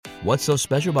What's so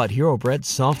special about Hero Bread's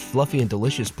soft, fluffy, and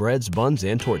delicious breads, buns,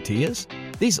 and tortillas?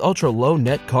 These ultra-low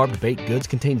net-carb baked goods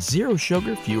contain zero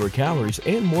sugar, fewer calories,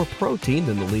 and more protein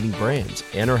than the leading brands,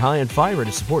 and are high in fiber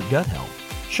to support gut health.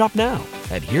 Shop now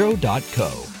at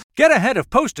hero.co. Get ahead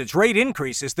of postage rate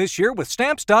increases this year with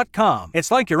Stamps.com. It's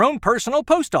like your own personal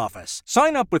post office.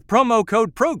 Sign up with promo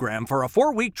code PROGRAM for a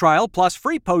 4-week trial plus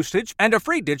free postage and a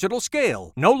free digital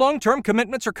scale. No long-term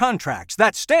commitments or contracts.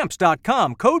 That's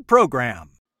Stamps.com, code PROGRAM.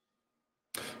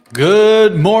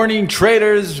 Good morning,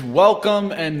 traders.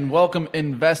 Welcome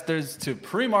investors to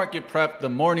Pre-Market Prep, the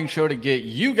morning show to get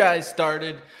you guys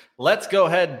started. Let's go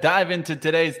ahead, dive into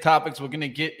today's topics. We're going to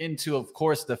get into, of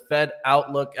course, the Fed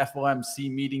Outlook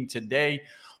FOMC meeting today.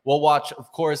 We'll watch,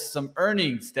 of course, some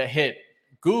earnings that hit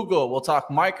Google. We'll talk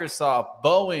Microsoft,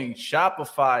 Boeing,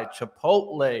 Shopify,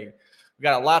 Chipotle. We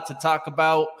got a lot to talk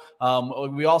about.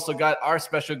 We also got our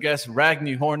special guest,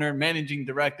 Ragni Horner, Managing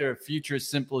Director of Future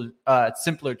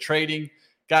Simpler Trading.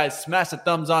 Guys, smash a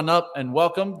thumbs on up and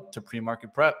welcome to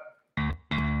Pre-Market Prep.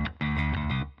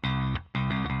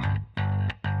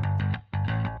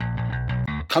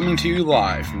 Coming to you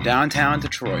live from downtown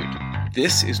Detroit,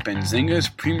 this is Benzinga's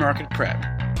Pre-Market Prep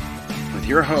with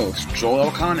your host, Joel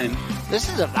Elconin.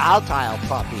 This is a volatile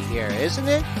puppy here, isn't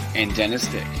it? And Dennis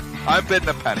Dick. I'm bidding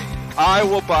a penny. I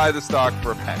will buy the stock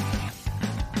for a penny.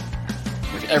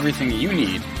 With everything you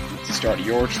need to start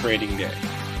your trading day.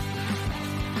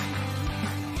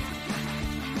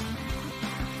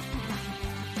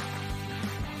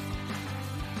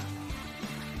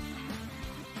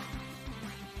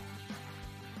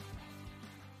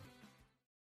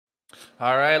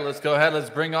 All right, let's go ahead. Let's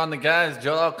bring on the guys,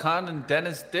 Joel Elconin,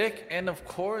 Dennis Dick, and of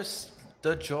course,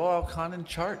 the Joel Elconin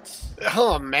charts.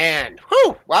 Oh, man.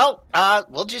 Whew. Well,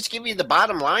 we'll just give you the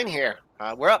bottom line here.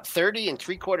 We're up 30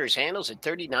 3/4 handles at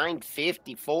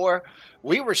 39.54.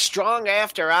 We were strong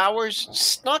after hours,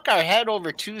 snuck our head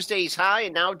over Tuesday's high,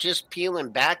 and now just peeling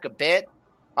back a bit.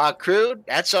 Crude,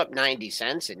 that's up 90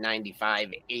 cents at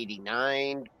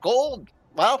 95.89. Gold,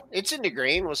 well, it's in the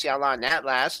green. We'll see how long that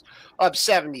lasts. Up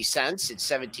 70 cents at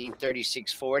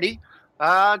 17.3640.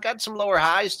 Got some lower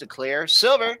highs to clear.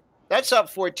 Silver, that's up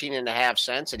 14.5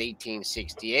 cents at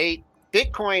 18.68.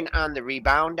 Bitcoin on the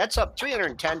rebound. That's up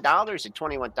 $310 at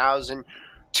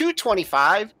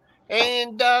 21,225.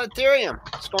 And Ethereum,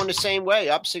 it's going the same way,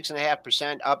 up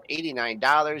 6.5%, up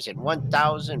 $89 at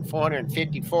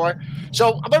 1,454.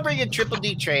 So I'm going to bring in Triple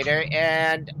D Trader,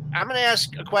 and I'm going to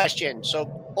ask a question.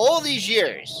 So all these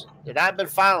years that I've been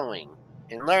following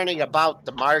and learning about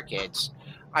the markets,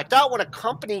 I thought when a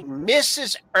company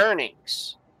misses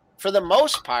earnings, for the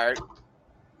most part,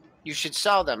 you should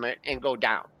sell them and go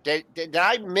down. Did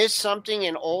I miss something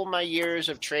in all my years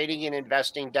of trading and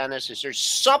investing, Dennis? Is there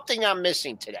something I'm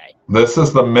missing today? This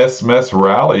is the miss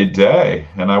rally day.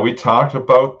 And we talked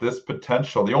about this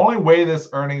potential. The only way this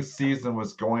earnings season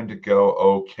was going to go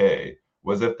okay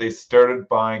was if they started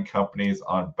buying companies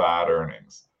on bad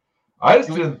earnings. I just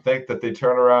didn't think that they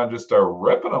turn around and just start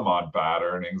ripping them on bad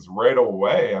earnings right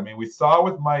away. I mean, we saw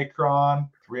with Micron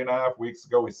 3.5 weeks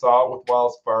ago. We saw it with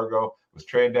Wells Fargo. It was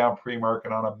trading down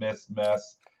pre-market on a miss,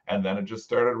 and then it just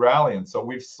started rallying. So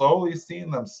we've slowly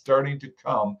seen them starting to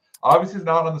come. Obviously,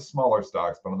 not on the smaller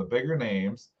stocks, but on the bigger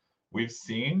names. We've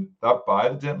seen that buy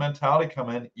the dip mentality come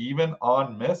in even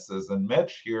on misses. And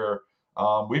Mitch here,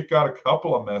 we've got a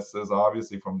couple of misses,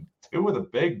 obviously, from two of the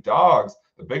big dogs.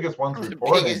 The biggest ones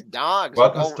reporting, biggest dogs,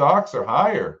 but the stocks are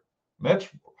higher.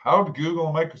 Mitch, how did Google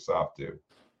and Microsoft do?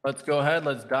 Let's go ahead.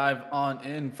 Let's dive on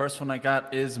in. First one I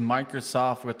got is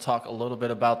Microsoft. We'll talk a little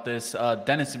bit about this.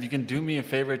 Dennis, if you can do me a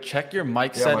favor, check your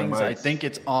mic settings. I think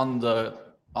it's on the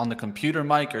computer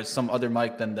mic or some other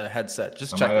mic than the headset.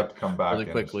 Just check might have to come back really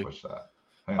quickly.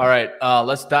 All right,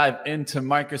 let's dive into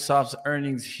Microsoft's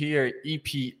earnings here.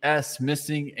 EPS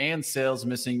missing and sales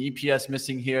missing. EPS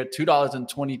missing here,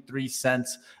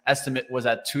 $2.23. Estimate was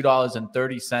at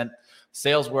 $2.30.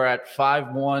 Sales were at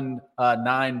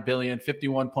 $51.9 billion,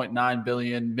 $51.9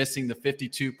 billion, missing the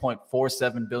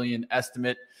 $52.47 billion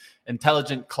estimate.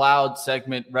 Intelligent Cloud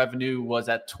segment revenue was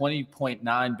at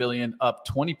 $20.9 billion, up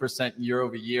 20% year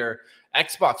over year.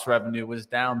 Xbox revenue was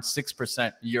down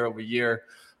 6% year over year.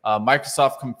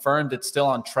 Microsoft confirmed it's still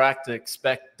on track to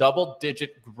expect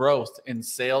double-digit growth in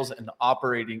sales and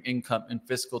operating income in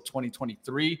fiscal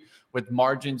 2023, with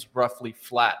margins roughly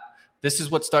flat. This is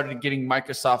what started getting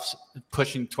Microsoft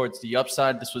pushing towards the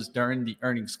upside. This was during the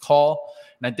earnings call.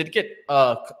 And I did get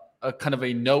a kind of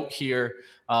a note here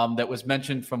that was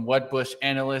mentioned from Wedbush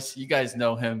analyst. You guys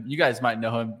know him. You guys might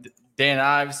know him. Dan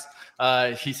Ives.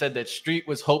 He said that Street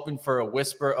was hoping for a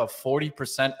whisper of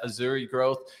 40% Azure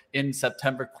growth in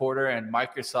September quarter, and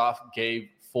Microsoft gave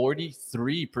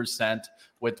 43%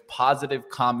 with positive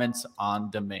comments on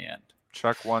demand.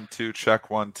 Check 1 2, check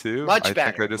 1 2. Much I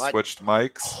better. think I just switched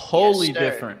mics. Wholly Yes, sir.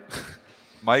 different.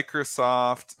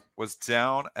 Microsoft was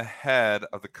down ahead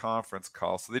of the conference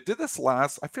call. So they did this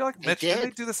last, I feel like, Mitch, didn't they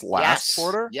do this last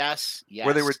quarter? Yes.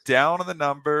 Where they were down on the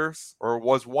numbers, or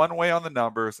was one way on the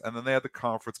numbers, and then they had the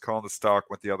conference call and the stock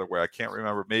went the other way. I can't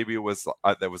remember. Maybe it was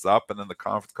that was up, and then the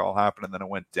conference call happened, and then it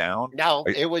went down. No,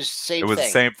 it was It was the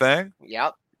same thing?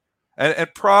 Yep.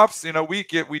 And props,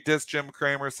 we diss Jim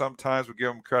Cramer sometimes. We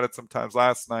give him credit sometimes.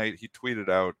 Last night, he tweeted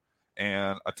out,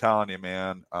 and I'm telling you,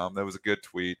 man, that was a good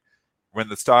tweet. When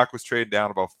the stock was trading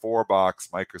down about $4,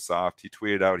 Microsoft, he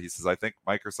tweeted out, he says, I think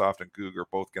Microsoft and GOOG are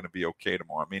both going to be okay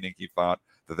tomorrow, meaning he thought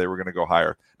that they were going to go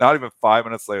higher. Not even 5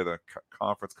 minutes later, the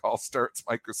conference call starts,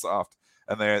 Microsoft,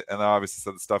 and they obviously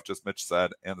said the stuff just Mitch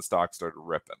said, and the stock started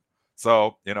ripping.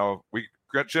 So,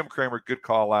 Jim Cramer, good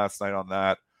call last night on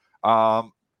that.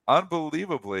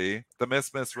 Unbelievably, the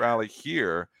miss rally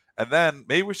here, and then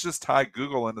maybe we should just tie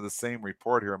Google into the same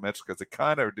report here, Mitch, because they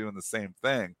kind of are doing the same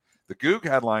thing. The GOOG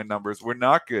headline numbers were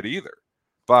not good either,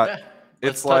 but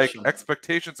it's like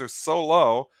expectations are so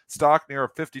low, stock near a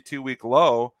 52-week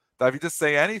low, that if you just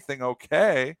say anything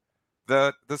okay,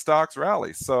 the stocks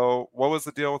rally. So what was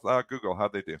the deal with Google?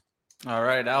 How'd they do? All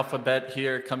right, Alphabet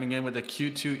here coming in with a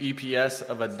Q2 EPS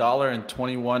of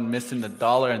 $1.21, missing the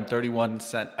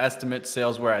 $1.31 estimate.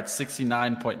 Sales were at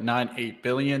 $69.98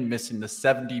 billion, missing the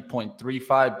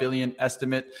 $70.35 billion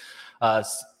estimate.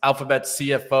 Alphabet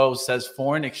CFO says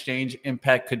foreign exchange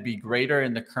impact could be greater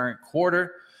in the current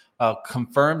quarter.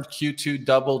 Confirmed Q2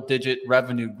 double-digit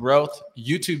revenue growth.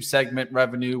 YouTube segment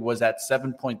revenue was at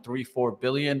 $7.34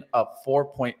 billion, up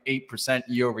 4.8%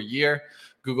 year over year.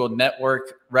 Google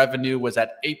Network revenue was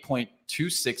at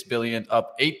 $8.26 billion,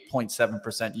 up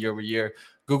 8.7% year over year.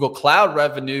 Google Cloud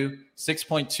revenue,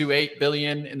 $6.28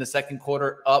 billion in the second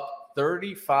quarter, up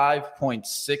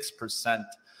 35.6%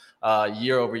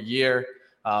 year over year.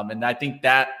 And I think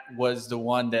that was the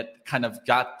one that kind of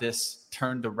got this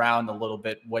turned around a little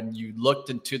bit when you looked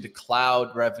into the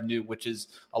cloud revenue, which is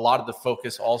a lot of the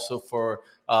focus also for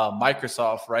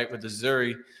Microsoft, right, with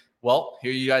Azure. Well,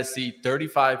 here you guys see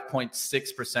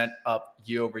 35.6% up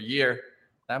year over year.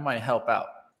 That might help out.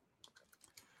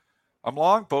 I'm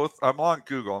long both. I'm long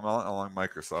Google. I'm not long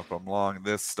Microsoft. I'm long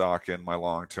this stock in my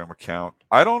long-term account.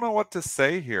 I don't know what to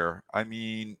say here. I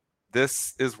mean,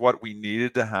 this is what we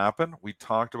needed to happen. We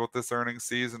talked about this earnings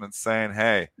season and saying,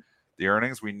 hey, the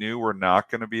earnings we knew were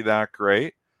not going to be that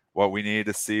great. What we needed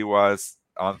to see was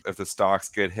if the stocks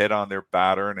get hit on their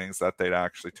bad earnings, that they'd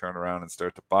actually turn around and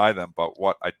start to buy them. But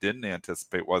what I didn't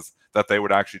anticipate was that they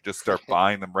would actually just start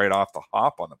buying them right off the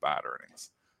hop on the bad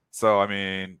earnings. So, I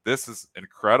mean, this is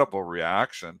incredible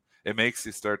reaction. It makes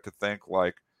you start to think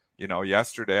like,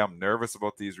 yesterday I'm nervous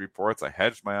about these reports. I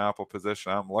hedged my Apple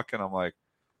position. I'm looking, I'm like,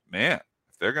 man,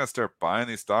 if they're going to start buying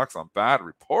these stocks on bad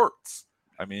reports,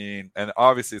 I mean, and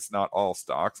obviously it's not all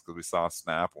stocks because we saw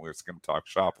Snap and we were going to talk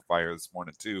Shopify here this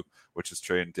morning too, which is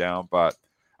trading down. But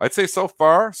I'd say so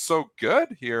far so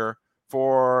good here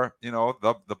for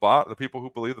the people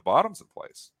who believe the bottom's in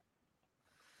place.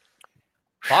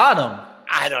 Bottom?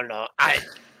 I don't know.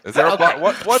 Is there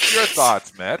what's your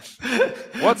thoughts, Mitch?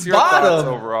 What's your thoughts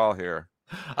overall here?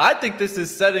 I think this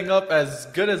is setting up as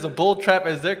good as a bull trap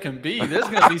as there can be. There's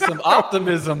going to be some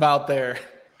optimism out there.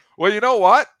 Well, you know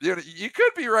what? You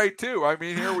could be right, too. I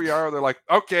mean, here we are. They're like,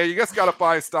 okay, you just got to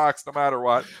buy stocks no matter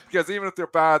what, because even if they're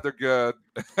bad, they're good.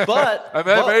 But and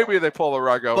then maybe they pull the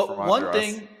rug out from under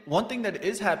us. One thing that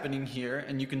is happening here,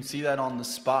 and you can see that on the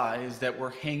SPY, is that we're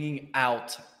hanging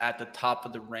out at the top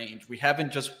of the range. We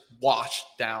haven't just washed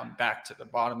down back to the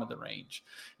bottom of the range.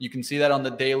 You can see that on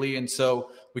the daily, and so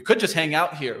we could just hang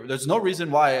out here. There's no reason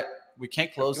why we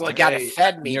can't close today. We got a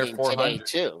Fed meeting 400 today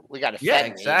too. We got a Fed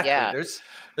meeting. Exactly. Yeah,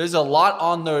 there's a lot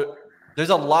there's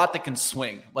a lot that can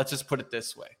swing. Let's just put it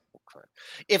this way.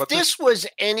 If this was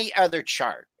any other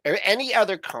chart or any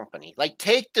other company, like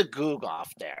take the GOOG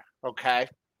off there, okay?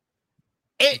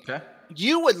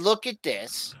 You would look at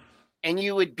this and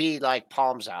you would be like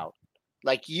palms out.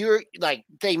 Like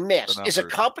they missed. Is a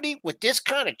company with this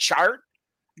kind of chart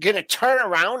going to turn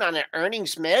around on an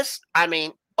earnings miss? I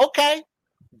mean, okay,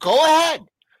 go ahead.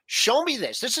 Show me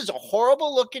this. This is a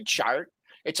horrible looking chart.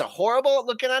 It's a horrible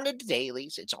looking on the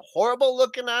dailies. It's a horrible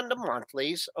looking on the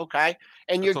monthlies. Okay.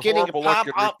 And you're getting a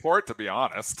pop-up report, to be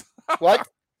honest. What?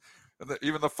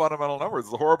 Even the fundamental numbers,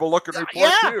 the horrible looking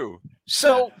report too.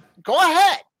 So go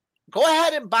ahead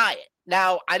and buy it.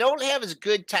 Now, I don't have as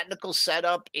good technical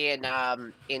setup in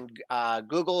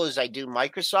Google as I do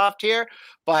Microsoft here,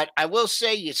 but I will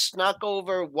say you snuck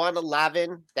over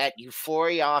 111, that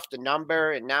euphoria off the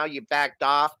number, and now you backed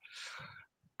off.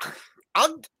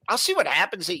 I'll see what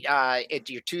happens at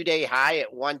your 2-day high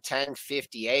at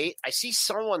 110.58. I see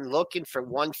someone looking for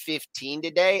 115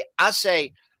 today. I'll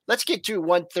say let's get through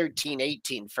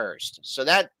 113.18 first. So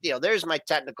that, there's my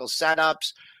technical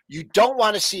setups. You don't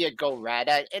want to see it go red.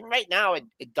 And right now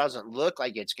it doesn't look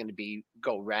like it's going to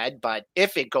go red, but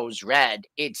if it goes red,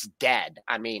 it's dead.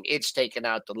 I mean, it's taken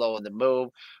out the low of the move.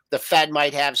 The Fed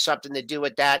might have something to do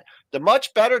with that. The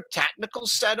much better technical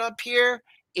setup here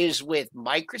is with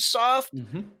Microsoft,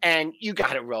 and you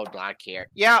got a roadblock here.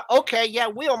 Yeah, okay, yeah,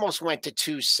 we almost went to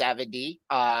 270,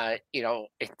 at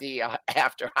the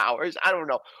after hours. I don't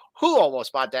know who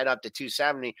almost bought that up to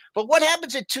 270, but what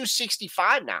happens at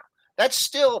 265 now? That's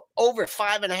still over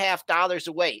 $5.50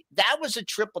 away. That was a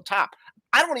triple top.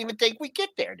 I don't even think we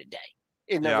get there today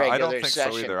in the regular I don't think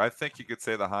session. so either. I think you could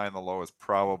say the high and the low is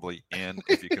probably in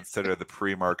if you consider the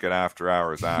pre-market after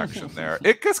hours action there.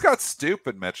 It just got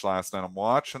stupid, Mitch, last night. I'm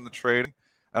watching the trading,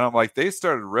 and I'm like, they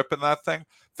started ripping that thing.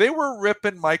 They were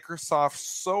ripping Microsoft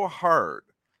so hard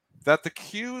that the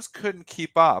Qs couldn't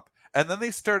keep up, and then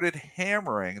they started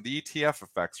hammering the ETF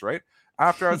effects, right?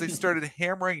 After hours, they started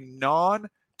hammering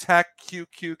non-tech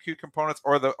QQQ components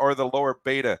or the lower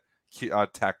beta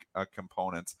tech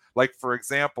components. Like, for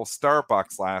example,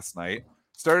 Starbucks last night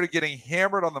started getting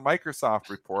hammered on the Microsoft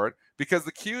report because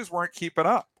the Qs weren't keeping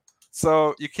up.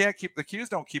 So the Qs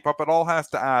don't keep up. It all has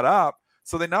to add up.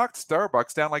 So they knocked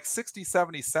Starbucks down like 60,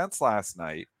 70 cents last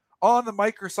night on the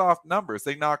Microsoft numbers.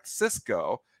 They knocked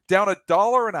Cisco down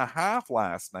 $1.50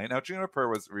 last night. Now, Juniper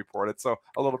was reported, so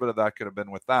a little bit of that could have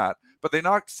been with that. But they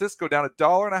knocked Cisco down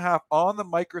 $1.50 on the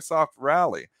Microsoft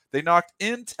rally. They knocked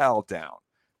Intel down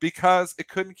because it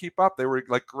couldn't keep up. They were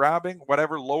like grabbing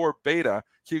whatever lower beta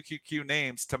QQQ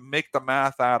names to make the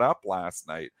math add up last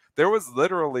night. There was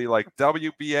literally like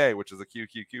WBA, which is a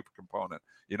QQQ component.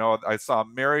 I saw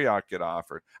Marriott get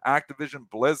offered. Activision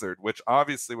Blizzard, which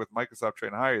obviously with Microsoft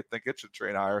trading higher, you'd think it should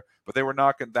trade higher, but they were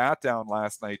knocking that down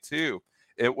last night too.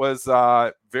 It was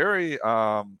very,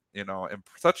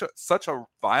 such a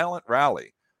violent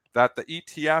rally that the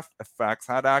ETF effects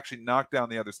had actually knocked down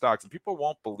the other stocks. And people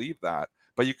won't believe that.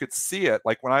 But you could see it,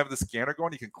 like when I have the scanner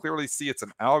going, you can clearly see it's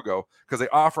an algo because they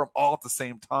offer them all at the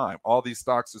same time. All these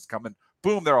stocks just come in,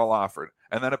 boom, they're all offered.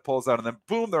 And then it pulls out, and then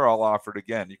boom, they're all offered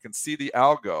again. You can see the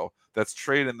algo that's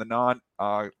trading the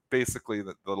basically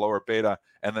the lower beta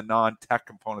and the non-tech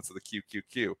components of the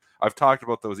QQQ. I've talked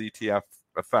about those ETF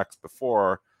effects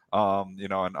before,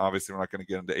 and obviously we're not going to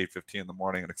get into 8:15 in the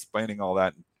morning and explaining all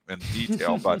that in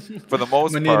detail, but for the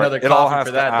most part, it all has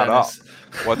to add up.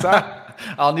 What's that?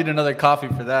 I'll need another coffee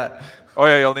for that. Oh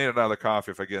yeah, you'll need another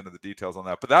coffee if I get into the details on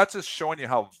that. But that's just showing you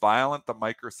how violent the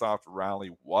Microsoft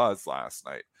rally was last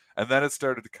night. And then it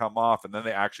started to come off, and then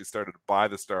they actually started to buy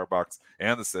the Starbucks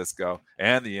and the Cisco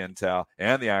and the Intel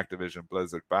and the Activision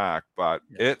Blizzard back. But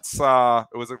it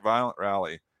was a violent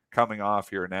rally coming off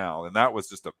here now, and that was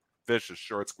just a vicious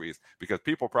short squeeze because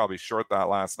people probably short that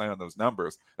last night on those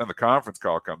numbers. Then the conference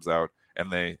call comes out,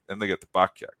 and they get the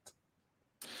butt kicked.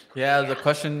 Yeah, the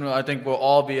question I think we'll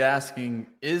all be asking,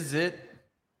 is it?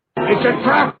 It's a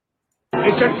trap!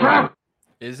 It's a trap!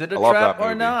 Is it a trap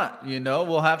or not?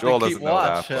 We'll have Joel to keep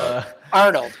watch.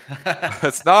 Arnold.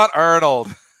 It's not Arnold.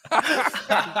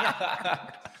 I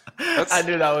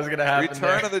knew that was going to happen.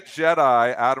 Return of the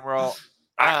Jedi, Admiral.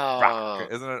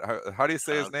 Isn't it? How do you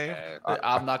say his name?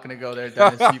 I'm not going to go there,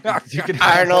 Dennis. You can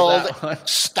Arnold,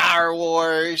 Star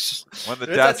Wars. When the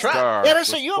Death Star. Yeah,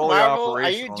 so you a Marvel?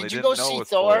 Did you go see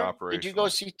Thor? Did you go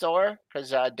see Thor?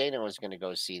 Because Dana was going to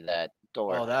go see that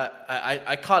Thor. Oh, that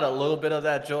I caught a little bit of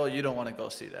that, Joel. You don't want to go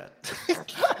see that.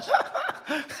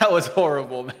 That was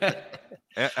horrible, man.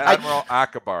 Admiral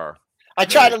Akbar. I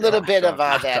tried a little bit of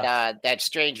that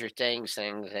Stranger Things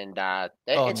thing, and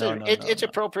it's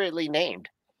appropriately named.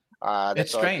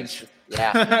 It's strange.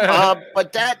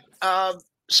 But that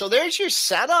so there's your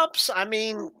setups. I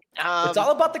mean, it's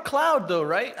all about the cloud, though,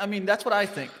 right? I mean, that's what I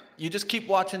think. You just keep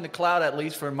watching the cloud, at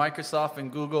least for Microsoft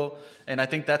and Google, and I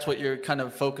think that's what you're kind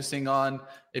of focusing on.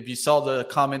 If you saw the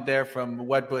comment there from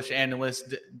Wedbush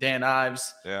analyst Dan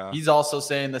Ives, he's also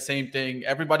saying the same thing.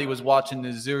 Everybody was watching the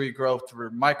Zuri growth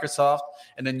for Microsoft,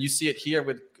 and then you see it here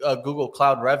with Google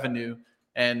Cloud revenue.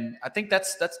 And I think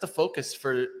that's the focus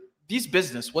for these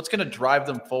business. What's going to drive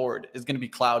them forward is going to be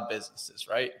cloud businesses,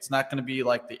 right? It's not going to be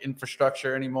like the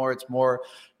infrastructure anymore. It's more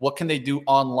what can they do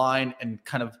online and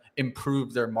kind of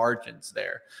improve their margins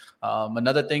there.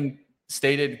 Another thing,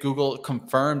 stated Google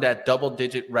confirmed that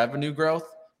double-digit revenue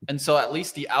growth. And so at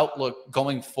least the outlook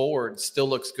going forward still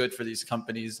looks good for these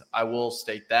companies. I will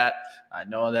state that. I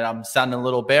know that I'm sounding a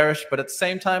little bearish, but at the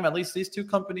same time, at least these two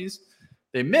companies,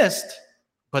 they missed,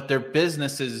 but their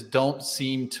businesses don't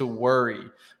seem to worry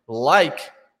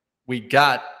like we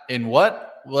got in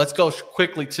what? Well, let's go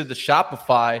quickly to the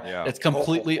Shopify. Yeah. It's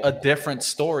completely a different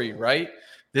story, right?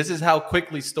 This is how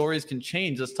quickly stories can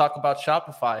change. Let's talk about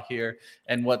Shopify here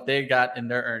and what they got in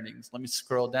their earnings. Let me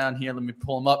scroll down here. Let me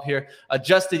pull them up here.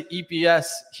 Adjusted EPS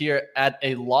here at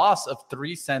a loss of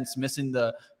 3 cents, missing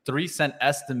the 3-cent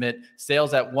estimate.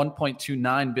 Sales at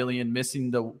 1.29 billion, missing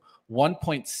the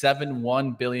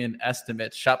 1.71 billion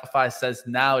estimate. Shopify says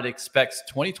now it expects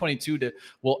 2022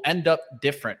 will end up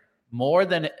different. More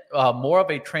of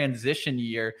a transition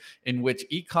year in which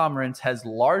e-commerce has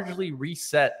largely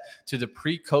reset to the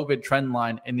pre-COVID trend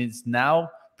line and is now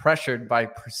pressured by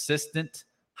persistent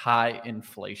high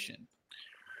inflation.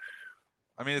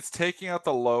 I mean, it's taking out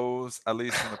the lows, at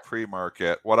least in the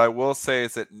pre-market. What I will say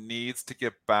is it needs to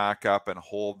get back up and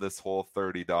hold this whole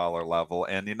 $30 level.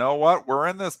 And you know what? We're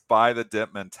in this buy the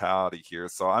dip mentality here.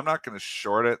 So I'm not going to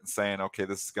short it and saying, okay,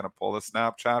 this is going to pull the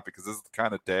Snapchat, because this is the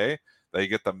kind of day that you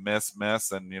get the miss,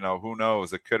 and, who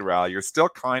knows, it could rally. You're still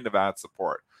kind of at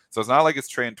support. So it's not like it's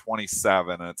trading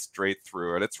 27 and it's straight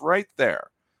through it. It's right there.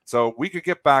 So we could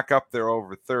get back up there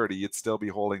over 30. You'd still be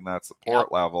holding that support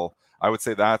level. I would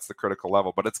say that's the critical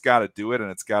level, but it's got to do it,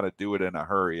 and it's got to do it in a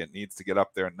hurry. It needs to get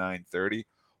up there at 930,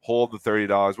 hold the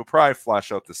 $30. We'll probably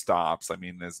flush out the stops. I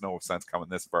mean, there's no sense coming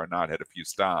this far and not hit a few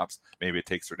stops. Maybe it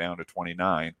takes her down to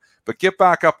 29, but get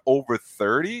back up over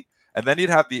 30. And then you'd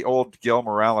have the old Gil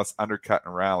Morales undercut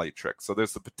and rally trick. So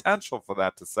there's the potential for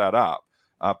that to set up.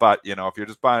 But, if you're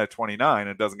just buying at 29 and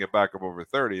it doesn't get back up over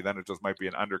 30, then it just might be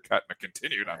an undercut and a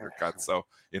continued undercut. So,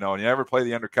 you never play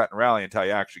the undercut and rally until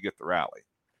you actually get the rally.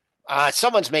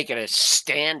 Someone's making a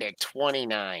stand at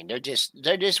 29.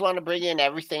 They just want to bring in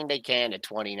everything they can at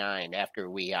 29 after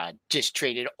we just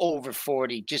traded over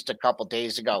 40 just a couple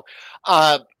days ago.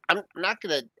 I'm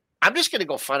just gonna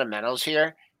go fundamentals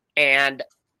here, and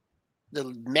the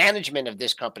management of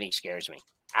this company scares me.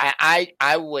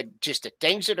 I would just, the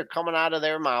things that are coming out of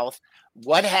their mouth,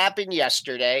 what happened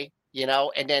yesterday,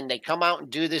 and then they come out and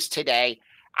do this today.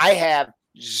 I have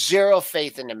zero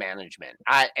faith in the management.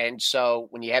 And so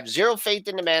when you have zero faith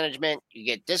in the management, you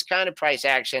get this kind of price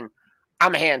action.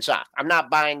 I'm hands off. I'm not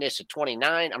buying this at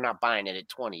 29. I'm not buying it at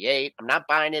 28. I'm not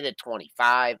buying it at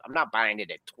 25. I'm not buying it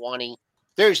at 20.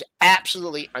 There's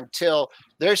absolutely, until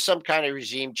there's some kind of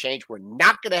regime change, we're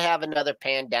not going to have another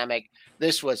pandemic.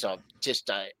 This was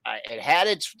it had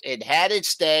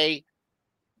its day.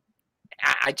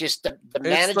 The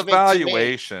management. It's the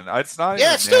valuation. It's not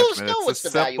even still management. what's the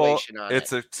valuation on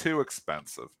it? It's too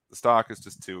expensive. The stock is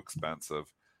just too expensive.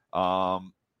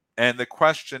 And the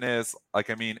question is,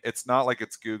 it's not like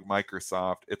it's GOOG,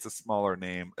 Microsoft. It's a smaller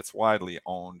name. It's widely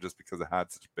owned just because it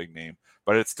had such a big name,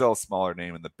 but it's still a smaller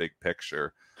name in the big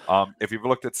picture. If you've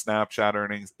looked at Snapchat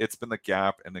earnings, it's been the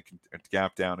gap and the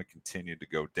gap down and continued to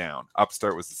go down.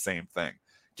 Upstart was the same thing.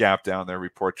 Gap down, their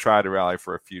report tried to rally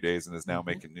for a few days and is now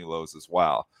making new lows as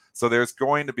well. So there's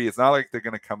going to be, it's not like they're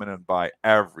going to come in and buy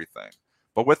everything.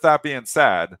 But with that being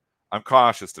said, I'm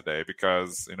cautious today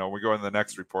because, we go into the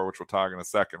next report, which we'll talk in a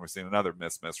second. We're seeing another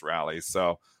miss rally.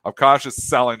 So I'm cautious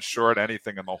selling short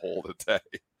anything in the hole today.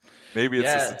 Maybe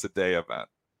it's just a today event.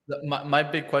 My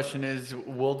big question is,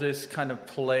 will this kind of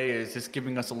play, is this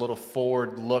giving us a little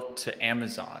forward look to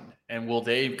Amazon? And will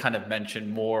they kind of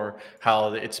mention more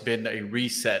how it's been a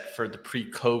reset for the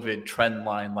pre-COVID trend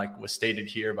line, like was stated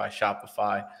here by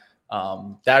Shopify?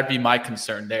 That'd be my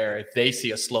concern there if they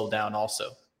see a slowdown also.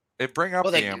 Bring up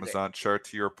the Amazon chart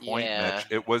to your point, Mitch.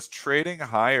 It was trading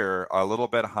higher, a little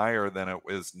bit higher than it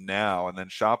is now. And then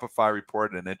Shopify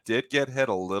reported, and it did get hit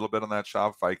a little bit on that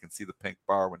Shopify. You can see the pink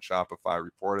bar when Shopify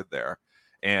reported there.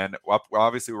 And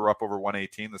obviously, we're up over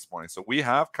 118 this morning. So we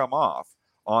have come off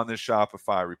on this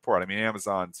Shopify report. I mean,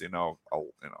 Amazon's,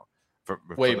 for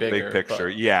way the bigger, big picture.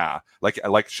 Yeah. Like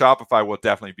Shopify will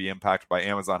definitely be impacted by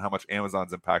Amazon. How much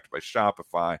Amazon's impacted by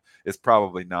Shopify is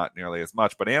probably not nearly as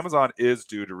much, but Amazon is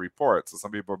due to report. So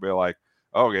some people will be like,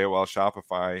 okay, well,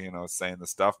 Shopify, is saying this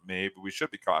stuff. Maybe we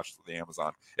should be cautious with the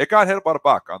Amazon. It got hit about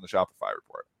 $1 on the Shopify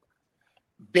report.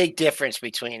 Big difference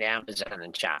between Amazon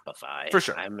and Shopify. For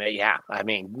sure.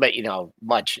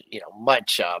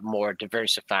 Much more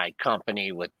diversified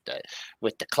company with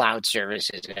the cloud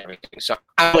services and everything. So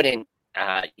I wouldn't,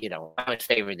 I would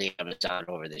favor the Amazon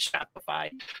over the Shopify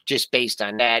just based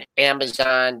on that.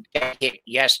 Amazon got hit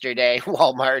yesterday.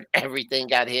 Walmart, everything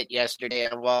got hit yesterday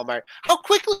on Walmart. How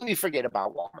quickly we forget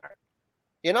about Walmart?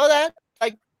 You know that?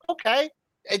 Like, okay,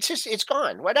 it's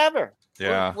gone. Whatever.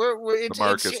 Yeah. We're The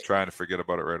market's trying to forget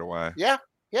about it right away. Yeah.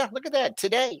 Yeah, look at that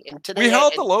today. And today We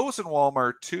held the lows in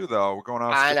Walmart too, though. We're going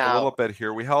off I script a little know. bit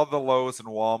here. We held the lows in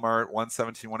Walmart,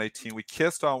 117, 118. We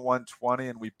kissed on 120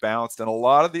 and we bounced. And a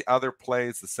lot of the other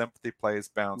plays, the sympathy plays,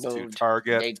 bounced to Moved.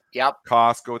 Target, Yep.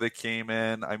 Costco. They came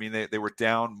in. I mean, they were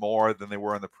down more than they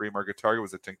were in the pre-market. Target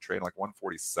was, I think, trading like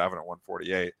 147 or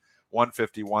 148,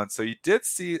 151. So you did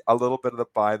see a little bit of the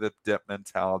buy the dip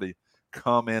mentality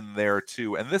come in there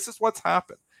too. And this is what's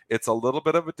happened. It's a little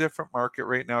bit of a different market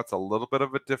right now. It's a little bit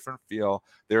of a different feel.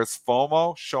 There's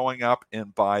FOMO showing up in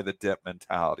buy the dip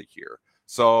mentality here.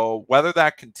 So whether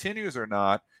that continues or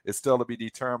not is still to be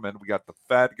determined. We got the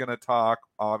Fed going to talk,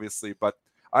 obviously, but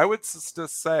I would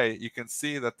just say you can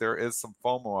see that there is some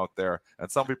FOMO out there,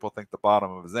 and some people think the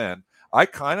bottom is in. I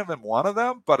kind of am one of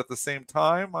them, but at the same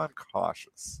time, I'm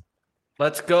cautious.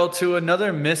 Let's go to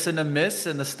another miss and a miss,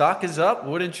 and the stock is up.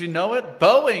 Wouldn't you know it?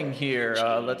 Boeing here.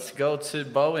 Let's go to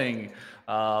Boeing.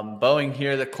 Boeing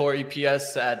here, the core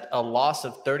EPS at a loss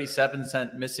of 37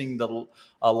 cents, missing the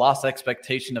loss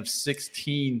expectation of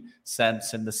 16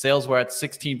 cents. And the sales were at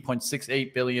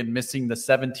 16.68 billion, missing the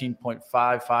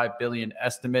 17.55 billion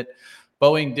estimate.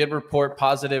 Boeing did report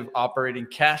positive operating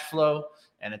cash flow,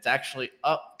 and it's actually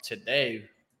up today.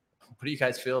 What do you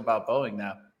guys feel about Boeing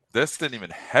now? This didn't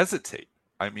even hesitate.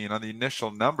 I mean, on the initial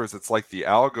numbers, it's like the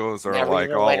algos are Never like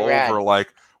even all went over, red.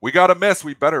 like, we got to miss,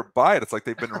 we better buy it. It's like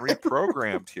they've been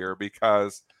reprogrammed here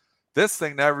because this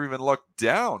thing never even looked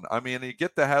down. I mean, you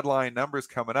get the headline numbers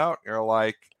coming out, you're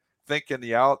like thinking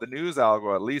the news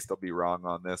algo, at least will be wrong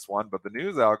on this one, but the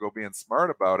news algo being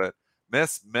smart about it,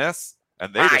 miss,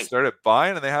 and they just started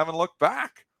buying and they haven't looked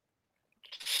back.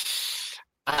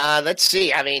 Let's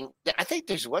see. I mean, I think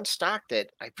there's one stock that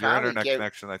I probably Your internet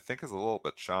connection, I think, is a little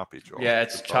bit choppy, Joel. Yeah,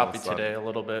 it's choppy today a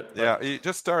little bit. Yeah, it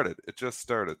just started.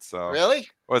 So really?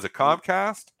 What is it,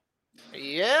 Comcast?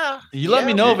 Yeah. You let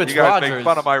me know if it's you guys Rogers. make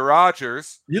fun of my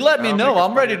Rogers. You let me know.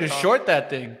 I'm ready to short that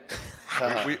thing.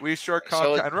 We short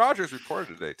Comcast, and Rogers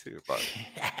reported today too, but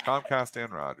Comcast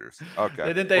and Rogers. Okay.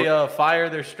 Didn't they fire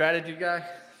their strategy guy?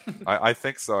 I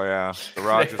think so, yeah. The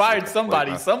Rogers they fired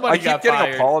somebody. Somebody got fired. I keep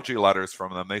getting apology letters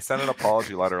from them. They send an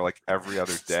apology letter like every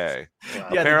other day. Yeah,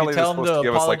 apparently they're supposed to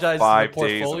give us like 5 days of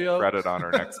portfolio? credit on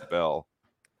our next bill.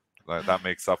 That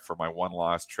makes up for my one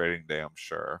lost trading day, I'm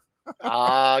sure.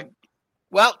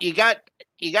 Well, you got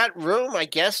room, I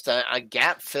guess, a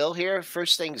gap fill here.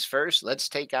 First things first, let's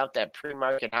take out that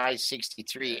pre-market high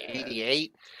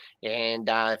 63.88, and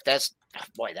if that's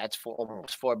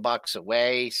almost $4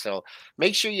 away. So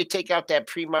make sure you take out that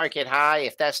pre-market high.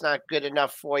 If that's not good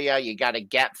enough for you, you got a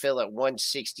gap fill at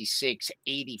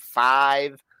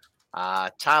 166.85.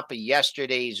 Top of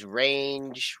yesterday's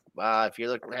range. If you're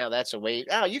looking now, that's a way.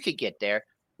 Oh, you could get there.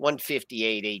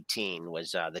 158.18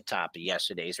 was the top of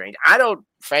yesterday's range. I don't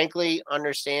frankly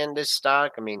understand this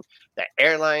stock. I mean, the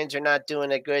airlines are not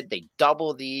doing it good. They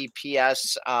double the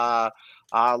EPS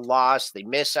loss. They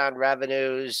miss on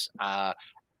revenues. I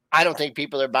don't think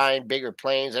people are buying bigger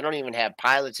planes. I don't even have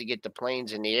pilots to get the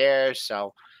planes in the air.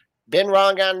 So been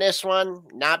wrong on this one.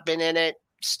 Not been in it.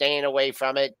 Staying away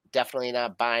from it. Definitely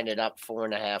not buying it up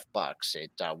 $4.50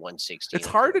 at 160. It's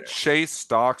hard to chase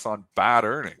stocks on bad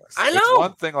earnings. I know. It's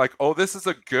one thing like, oh, this is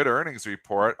a good earnings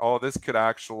report. Oh, this could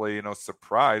actually,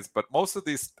 surprise. But most of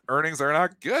these earnings are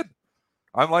not good.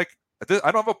 I'm like, I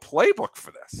don't have a playbook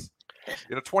for this.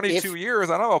 22 years,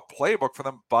 I don't have a playbook for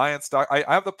them buying stock. I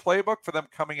have the playbook for them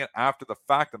coming in after the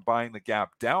fact and buying the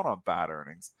gap down on bad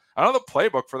earnings. I don't have the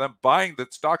playbook for them buying the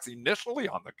stocks initially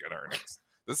on the good earnings.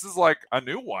 This is like a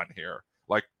new one here.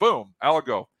 Like, boom,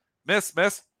 algo, miss,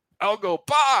 algo,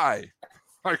 buy.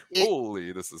 Like,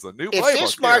 holy, this is a new playbook. If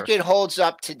this market holds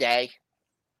up today,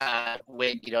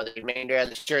 with, the remainder of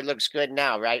the shirt looks good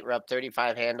now, right? We're up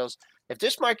 35 handles. If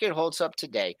this market holds up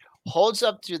today, holds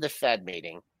up through the Fed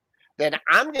meeting, then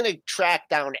I'm going to track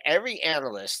down every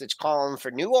analyst that's calling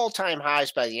for new all-time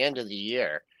highs by the end of the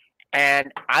year.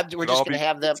 And we're just going to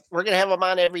have them. We're going to have them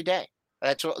on every day.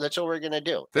 That's what we're going to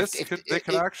do. They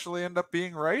could actually end up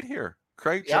being right here.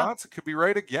 Craig Johnson could be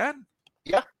right again.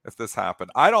 Yeah. If this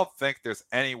happened. I don't think there's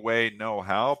any way, no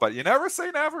how, but you never say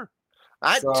never.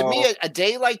 To me, a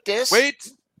day like this. Wait,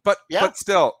 but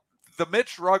still, the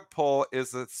Mitch rug pull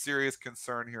is a serious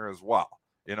concern here as well.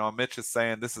 Mitch is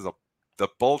saying this is the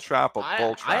bull trap of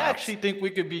bull traps. I actually think we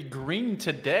could be green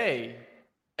today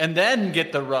and then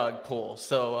get the rug pull.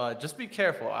 So just be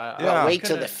careful. Wait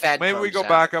till the Fed maybe we go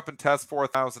back up and test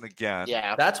 4,000 again.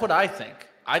 Yeah. That's what I think.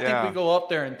 I think we go up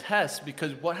there and test,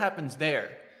 because what happens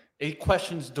there? It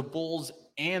questions the bulls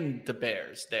and the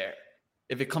bears there.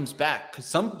 if it comes back, because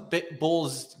some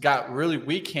bulls got really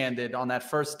weak-handed on that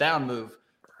first down move,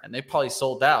 and they probably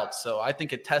sold out. So I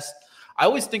think I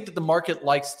always think that the market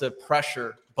likes to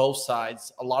pressure both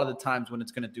sides a lot of the times when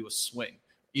it's going to do a swing,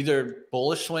 either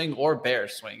bullish swing or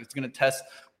bearish swing. It's going to test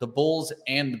the bulls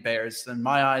and the bears. In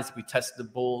my eyes, we tested the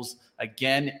bulls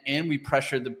again, and we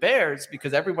pressured the bears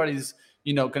because everybody's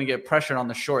going to get pressured on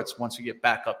the shorts once we get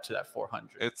back up to that 400.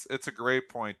 It's a great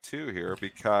point too here,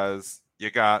 because you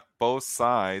got both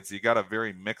sides. You got a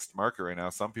very mixed market right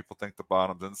now. Some people think the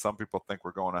bottom's in. Some people think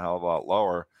we're going a hell of a lot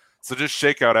lower. So just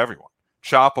shake out everyone.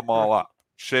 Chop them all up.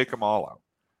 Shake them all out.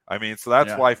 I mean, so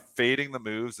that's why fading the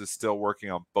moves is still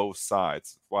working on both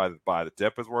sides. Why the buy the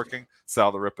dip is working.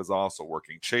 Sell the rip is also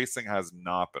working. Chasing has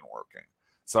not been working.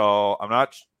 So I'm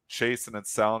not chasing and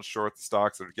selling short the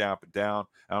stocks that are gapping down.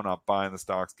 I'm not buying the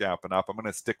stocks gapping up. I'm going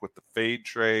to stick with the fade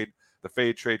trade. The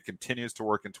fade trade continues to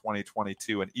work in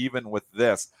 2022. And even with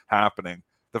this happening,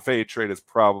 the fade trade is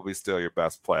probably still your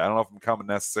best play. I don't know if I'm coming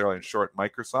necessarily in short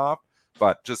Microsoft,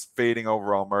 but just fading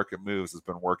overall market moves has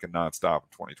been working nonstop in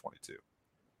 2022.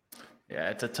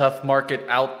 Yeah, it's a tough market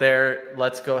out there.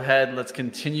 Let's go ahead. Let's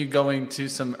continue going to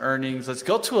some earnings. Let's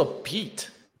go to a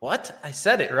beat. What? I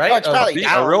said it, right? Oh, it's probably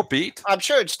down. A real beat? I'm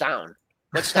sure it's down.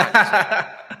 What's down?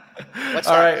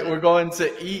 All right, we're going to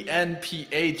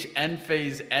ENPH,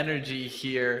 Enphase Energy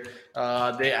here.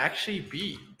 They actually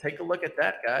beat. Take a look at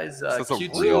that, guys.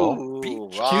 Q2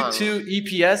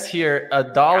 EPS here,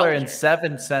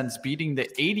 $1.07, beating the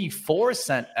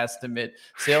 84-cent estimate.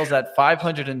 Sales at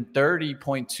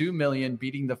 $530.2 million,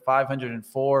 beating the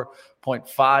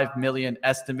 $504.5 million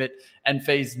estimate.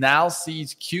 Enphase now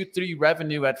sees Q3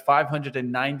 revenue at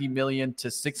 $590 million to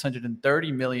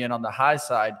 $630 million on the high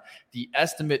side. The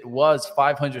estimate was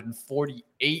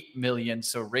 $548 million,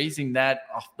 so raising that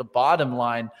off the bottom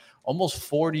line,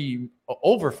 almost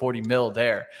over 40 mil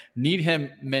there.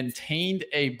 Needham maintained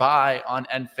a buy on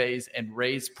Enphase and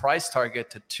raised price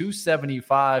target to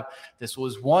 275. This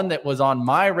was one that was on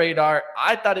my radar.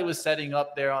 I thought it was setting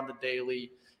up there on the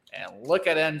daily, and look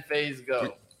at Enphase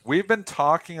go. We've been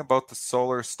talking about the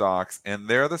solar stocks, and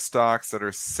they're the stocks that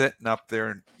are sitting up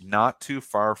there not too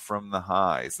far from the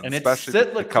highs. And especially it's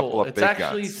cyclical. A couple of it's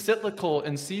actually cyclical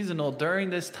and seasonal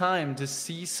during this time to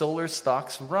see solar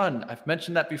stocks run. I've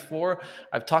mentioned that before.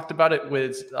 I've talked about it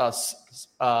with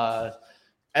SPWR,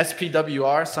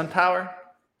 SunPower.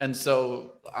 And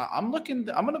so I'm going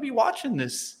to be watching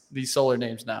these solar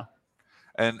names now.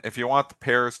 And if you want the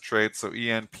pairs trade, so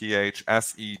ENPH,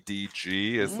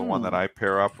 SEDG is the one that I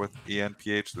pair up with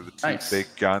ENPH. They're the two big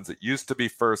guns. It used to be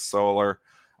First Solar.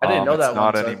 I didn't know that it's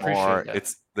not one, so anymore. I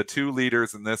It's the two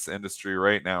leaders in this industry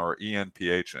right now are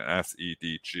ENPH and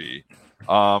SEDG.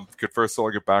 Could First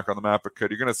Solar get back on the map? It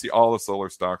could. You're going to see all the solar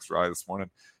stocks rise this morning.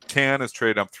 TAN is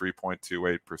trading up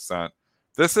 3.28%.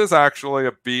 This is actually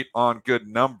a beat on good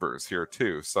numbers here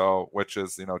too. So, which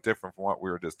is, different from what we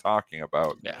were just talking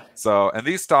about. Yeah. So, and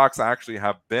these stocks actually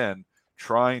have been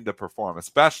trying to perform,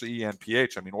 especially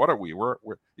ENPH. I mean, what are we? We're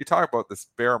you talk about this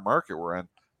bear market we're in.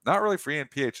 Not really for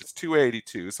ENPH. It's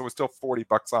 282, so we're still $40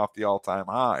 off the all-time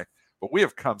high. But we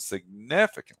have come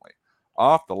significantly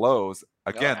off the lows.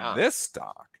 Again, This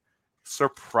stock,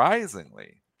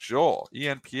 surprisingly, Joel,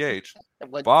 ENPH,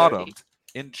 bottomed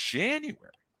in January.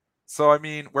 So, I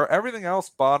mean, where everything else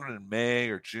bottomed in May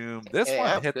or June, this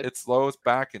one hit its lows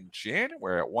back in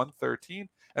January at 113,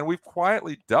 and we've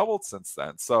quietly doubled since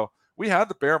then. So we had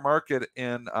the bear market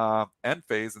in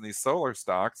Enphase and these solar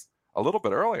stocks a little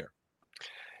bit earlier.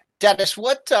 Dennis,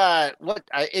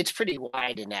 it's pretty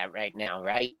wide in that right now,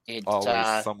 right? It's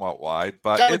always somewhat wide,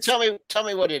 but tell me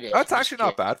what it is. That's actually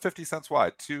not bad. 50 cents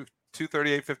wide,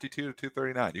 238.52 to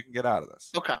 239. You can get out of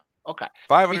this. Okay.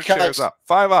 500 shares up,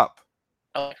 5 up.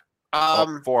 Okay.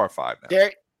 4 or 5 now.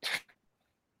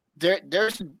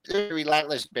 There's a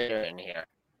relentless bidder in here,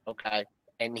 okay?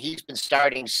 And he's been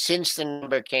starting since the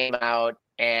number came out,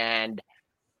 and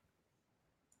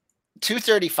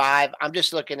 235. I'm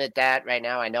just looking at that right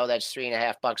now. I know that's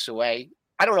 $3.50 away.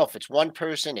 I don't know if it's one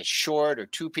person, it's short, or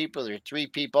two people, or three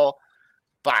people,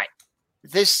 but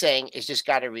this thing has just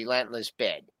got a relentless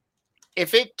bid.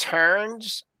 If it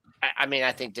turns, I mean,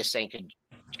 I think this thing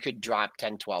could drop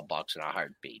 $10-12 in a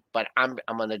heartbeat, but I'm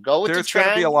going to go with the trend. There's going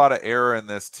to be a lot of error in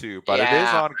this too, but it is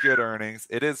on good earnings.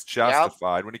 It is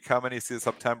justified. When you come in, you see this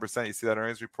up 10%, you see that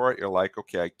earnings report, you're like,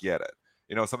 okay, I get it.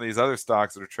 Some of these other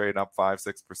stocks that are trading up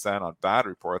 5-6% on bad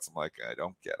reports, I'm like, I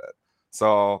don't get it.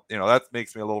 So, that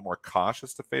makes me a little more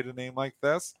cautious to fade a name like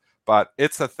this, but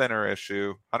it's a thinner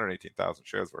issue. 118,000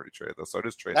 shares already traded though, so it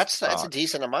is trading. That's a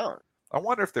decent amount. I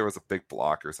wonder if there was a big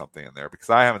block or something in there because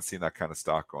I haven't seen that kind of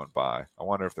stock going by. I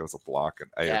wonder if there was a block, an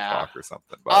A block or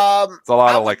something. But it's a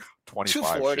lot of like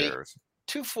 25 shares.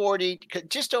 240,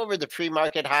 just over the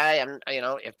pre-market high.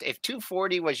 If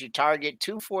 240 was your target,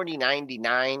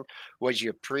 240.99 was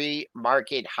your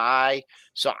pre-market high.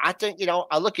 So I think,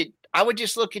 I would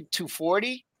just look at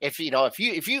 240. If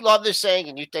you love this thing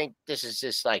and you think this is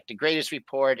just like the greatest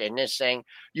report and this thing,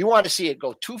 you want to see it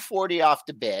go 240 off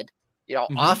the bid,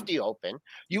 off the open.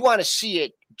 You want to see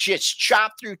it just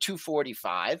chop through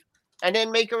 245 and then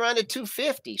make a run at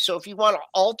 250. So if you want an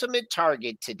ultimate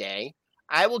target today,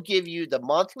 I will give you the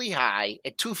monthly high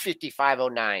at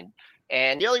 255.09.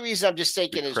 And the only reason I'm just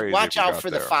thinking is watch out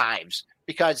for the fives,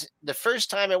 because the first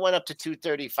time it went up to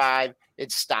 235,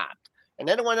 it stopped. And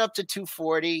then it went up to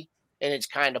 240 and it's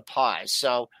kind of paused.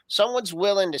 So someone's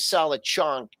willing to sell a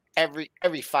chunk every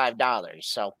 $5.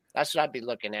 So that's what I'd be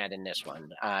looking at in this one.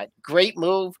 Great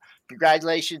move.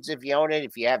 Congratulations if you own it.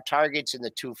 If you have targets in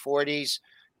the 240s,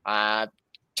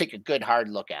 take a good hard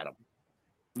look at them.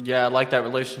 Yeah, I like that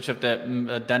relationship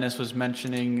that Dennis was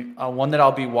mentioning. One that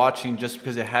I'll be watching just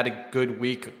because it had a good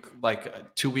week,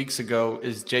 like 2 weeks ago,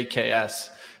 is JKS,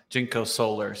 Jinko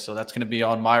Solar. So that's going to be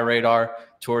on my radar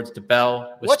towards the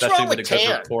bell, especially with a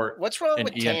good report. What's wrong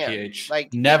with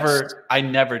EMPH? TAN? I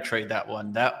never trade that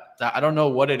one. That I don't know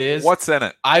what it is. What's in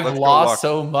it? I've lost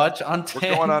so much on TAN.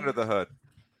 We're going under the hood.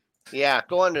 Yeah,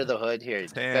 go under the hood here. You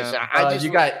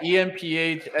got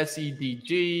EMPH,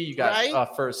 SEDG, you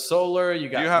got First Solar, you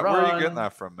got Run. Where are you getting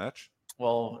that from, Mitch?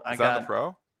 Well, I got the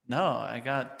Pro. No, I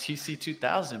got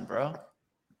TC2000, bro.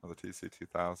 Oh, the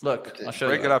TC2000. Look, I'll show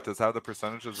you. Break it up. Does it have the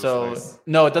percentages? So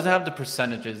no, it doesn't have the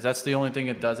percentages. That's the only thing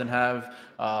it doesn't have.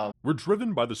 We're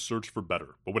driven by the search for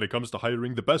better, but when it comes to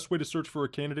hiring, the best way to search for a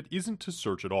candidate isn't to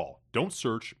search at all. Don't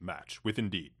search, match with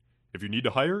Indeed. If you need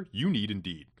to hire, you need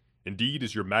Indeed. Indeed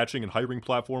is your matching and hiring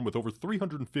platform with over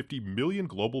 350 million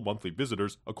global monthly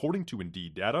visitors, according to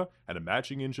Indeed data, and a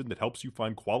matching engine that helps you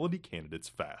find quality candidates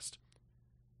fast.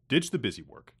 Ditch the busy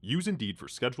work. Use Indeed for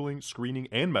scheduling, screening,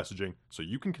 and messaging so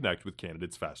you can connect with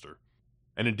candidates faster.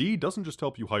 And Indeed doesn't just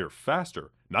help you hire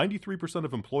faster. 93%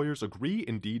 of employers agree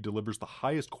Indeed delivers the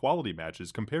highest quality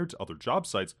matches compared to other job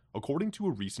sites, according to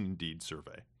a recent Indeed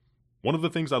survey. One of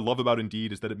the things I love about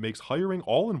Indeed is that it makes hiring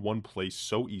all in one place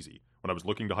so easy. When I was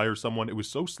looking to hire someone, it was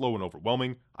so slow and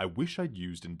overwhelming, I wish I'd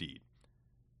used Indeed.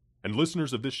 And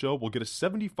listeners of this show will get a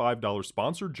 $75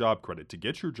 sponsored job credit to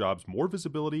get your jobs more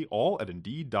visibility, all at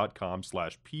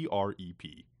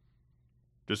Indeed.com/PREP.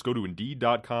 Just go to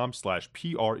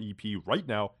Indeed.com/PREP right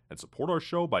now and support our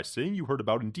show by saying you heard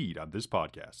about Indeed on this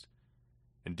podcast.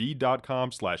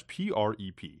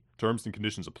 Indeed.com/PREP. Terms and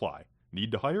conditions apply.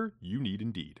 Need to hire? You need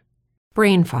Indeed.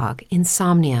 Brain fog,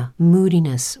 insomnia,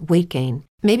 moodiness, weight gain.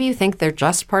 Maybe you think they're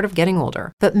just part of getting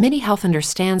older, but MIDI Health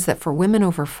understands that for women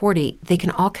over 40, they can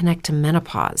all connect to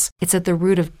menopause. It's at the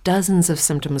root of dozens of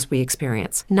symptoms we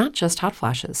experience, not just hot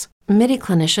flashes. MIDI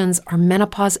clinicians are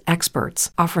menopause experts,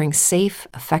 offering safe,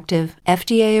 effective,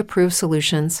 FDA-approved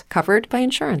solutions covered by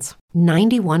insurance.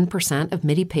 91% of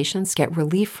MIDI patients get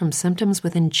relief from symptoms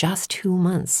within just 2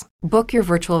 months. Book your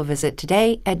virtual visit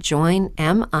today at joinmidi.com.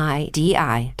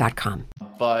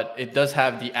 But it does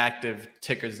have the active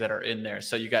tickers that are in there.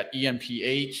 So you got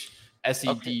EMPH,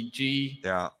 SEDG. Okay.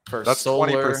 Yeah, First Solar.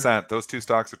 20%. Those two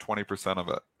stocks are 20% of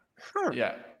it.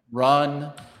 Yeah,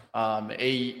 Run,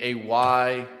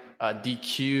 AY,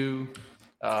 DQ. You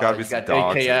got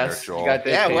AKS. You got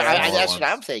that's what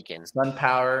I'm thinking.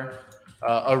 SunPower.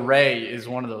 Array is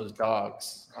one of those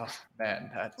dogs. Oh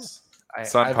man, that's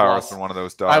SunPower's been one of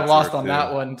those dogs. I've lost on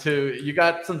that one too. You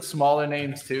got some smaller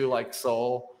names too, like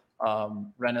Soul,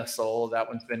 Renasol. That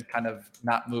one's been kind of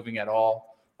not moving at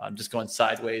all. Just going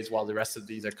sideways while the rest of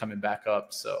these are coming back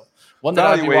up. So one that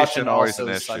I'll be watching also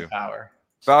is SunPower.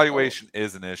 Valuation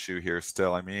is an issue here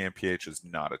still. I mean, MPH is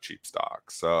not a cheap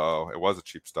stock. So it was a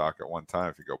cheap stock at one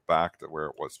time. If you go back to where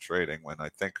it was trading, when I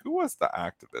think, who was the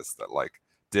activist that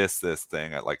dissed this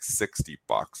thing at like $60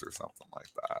 or something like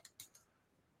that?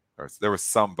 There was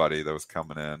somebody that was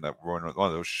coming in that were one of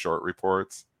those short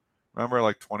reports. Remember,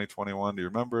 like 2021? Do you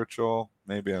remember it, Joel?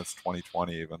 Maybe it was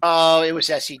 2020 even. Oh, it was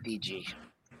SEDG.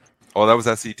 Oh, that was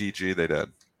SEDG. They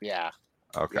did. Yeah.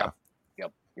 Okay.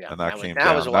 Yep. And that came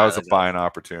down. That was a buying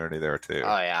opportunity there too.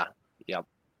 Oh yeah.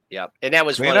 Yep. And that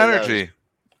was clean energy.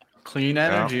 Clean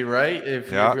energy, right? If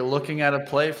you're looking at a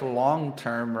play for long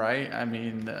term, right? I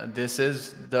mean, this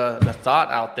is the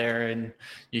thought out there, and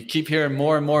you keep hearing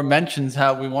more and more mentions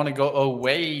how we want to go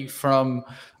away from,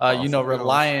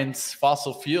 reliance,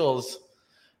 fossil fuels.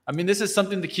 I mean, this is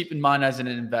something to keep in mind as an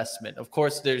investment. Of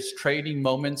course, there's trading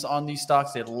moments on these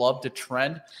stocks. They love to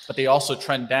trend, but they also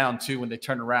trend down too when they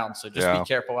turn around. So just be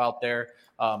careful out there.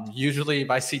 Usually,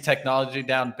 if I see technology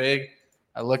down big,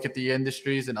 I look at the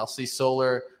industries and I'll see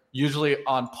solar usually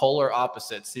on polar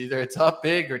opposites. Either it's up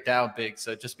big or down big.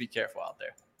 So just be careful out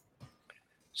there.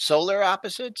 Solar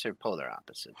opposites or polar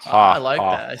opposites? I like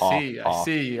that.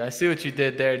 I see what you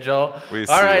did there, Joel.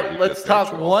 All right, let's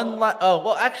talk one.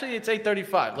 Well, actually, it's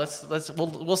 8:35.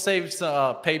 We'll save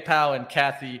some, PayPal and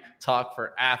Kathy talk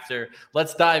for after.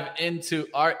 Let's dive into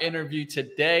our interview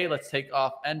today. Let's take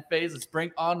off end phase. Let's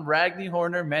bring on Ragni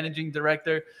Horner, Managing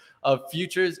Director of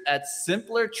Futures at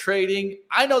Simpler Trading.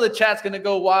 I know the chat's going to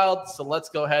go wild, so let's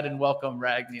go ahead and welcome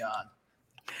Ragni on.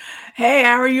 Hey,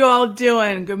 how are you all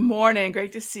doing? Good morning.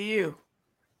 Great to see you.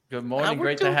 Good morning.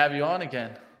 Great to have you on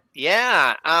again.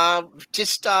 Yeah.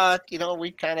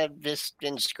 We kind of just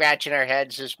been scratching our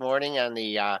heads this morning on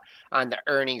the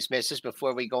earnings misses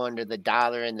before we go into the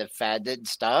dollar and the Fed and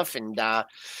stuff. And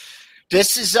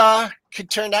this is could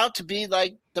turn out to be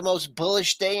like the most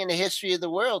bullish day in the history of the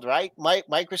world, right?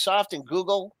 Microsoft and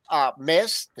Google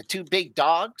miss, the two big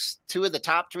dogs, two of the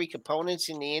top three components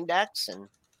in the index, and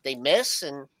they miss,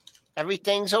 and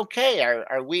everything's okay.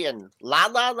 Are we in la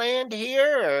la land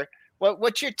here, or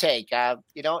what's your take?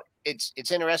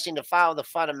 It's interesting to follow the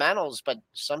fundamentals, but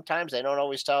sometimes they don't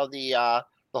always tell the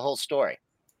whole story.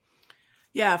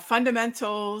 Yeah,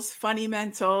 fundamentals,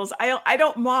 fundamentals. I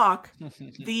don't mock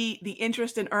the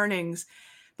interest in earnings,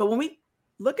 but when we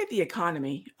look at the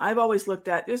economy, I've always looked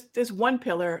at there's one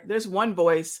pillar, there's one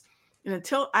voice, and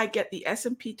until I get the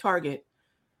S&P target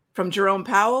from Jerome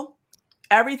Powell,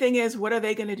 everything is, what are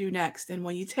they going to do next? And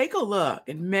when you take a look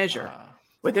and measure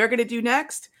what they're going to do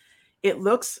next, it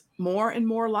looks more and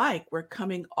more like we're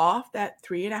coming off that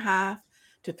 3.5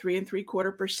 to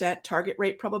 3.75% target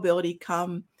rate probability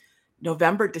come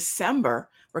November, December.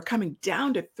 We're coming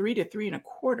down to 3 to 3.25,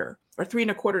 or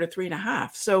 3.25 to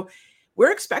 3.5. So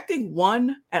we're expecting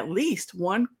at least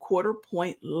 1/4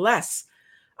 point less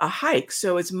a hike.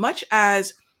 So as much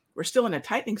as we're still in a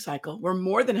tightening cycle, we're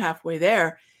more than halfway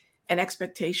there. And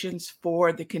expectations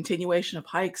for the continuation of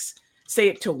hikes, say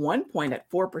it to 1 point at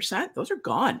 4%, those are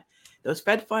gone. Those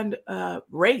Fed fund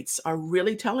rates are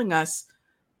really telling us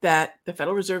that the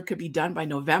Federal Reserve could be done by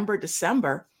November,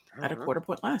 December at 1/4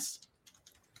 point less.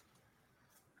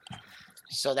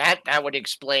 So that would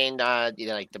explain,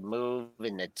 like the move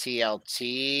in the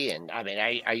TLT. And I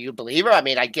mean, are you a believer? I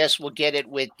mean, I guess we'll get it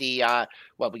with the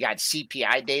we got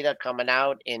CPI data coming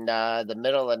out in the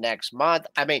middle of next month.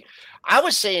 I mean, I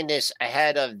was saying this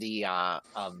ahead of the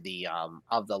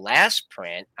last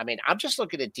print. I mean, I'm just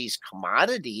looking at these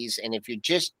commodities, and if you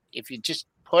just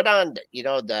put on,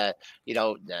 you're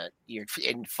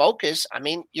in focus. I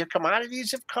mean, your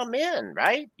commodities have come in,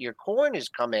 right? Your corn has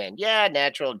come in. Yeah,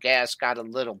 natural gas got a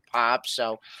little pop.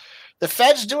 So the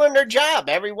Fed's doing their job.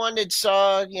 Everyone that's,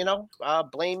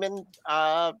 blaming,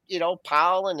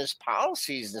 Powell and his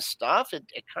policies and stuff,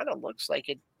 it kind of looks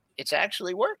like it's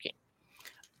actually working.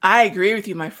 I agree with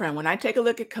you, my friend. When I take a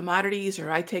look at commodities, or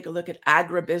I take a look at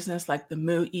agribusiness like the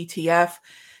MU ETF,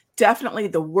 definitely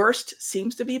the worst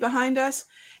seems to be behind us.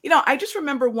 I just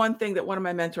remember one thing that one of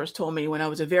my mentors told me when I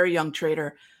was a very young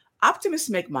trader. Optimists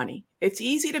make money. It's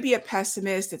easy to be a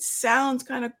pessimist. It sounds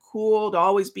kind of cool to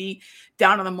always be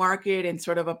down on the market and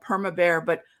sort of a perma bear,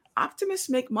 but optimists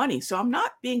make money. So I'm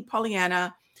not being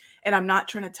Pollyanna, and I'm not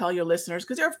trying to tell your listeners,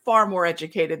 because they're far more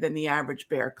educated than the average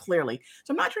bear, clearly.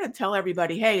 So I'm not trying to tell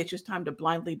everybody, hey, it's just time to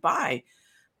blindly buy.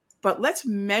 But let's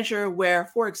measure where,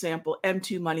 for example,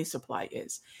 M2 money supply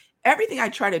is. Everything I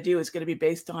try to do is going to be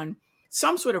based on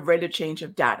some sort of rate of change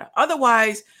of data.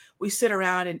 Otherwise, we sit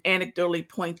around and anecdotally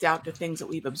point out to things that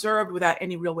we've observed without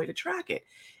any real way to track it.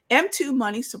 M2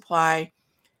 money supply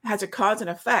has a cause and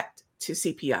effect to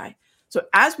CPI. So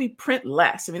as we print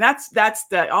less, I mean, that's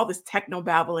all this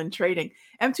technobabble in trading.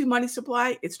 M2 money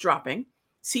supply, it's dropping.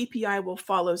 CPI will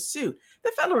follow suit.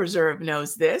 The Federal Reserve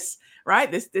knows this, right?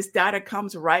 This data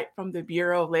comes right from the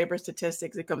Bureau of Labor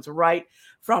Statistics. It comes right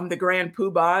from the grand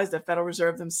poobahs, the Federal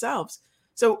Reserve themselves.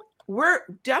 So we're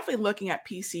definitely looking at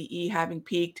PCE having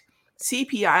peaked.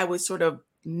 CPI was sort of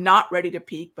not ready to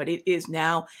peak, but it is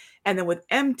now. And then with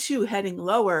M2 heading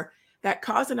lower, that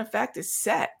cause and effect is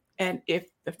set. And if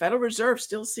the Federal Reserve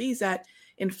still sees that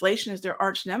inflation is their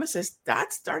arch nemesis,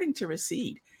 that's starting to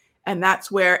recede. And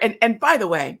that's where, and by the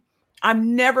way,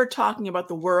 I'm never talking about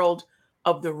the world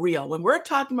of the real. When we're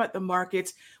talking about the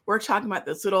markets, we're talking about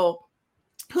this little,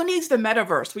 who needs the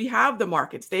metaverse? We have the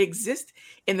markets. They exist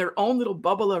in their own little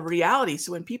bubble of reality.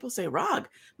 So when people say, Rog,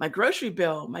 my grocery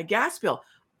bill, my gas bill,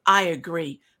 I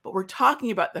agree. But we're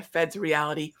talking about the Fed's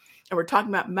reality, and we're talking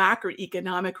about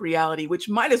macroeconomic reality, which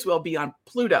might as well be on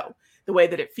Pluto, the way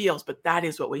that it feels. But that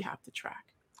is what we have to track.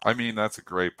 I mean, that's a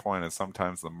great point. And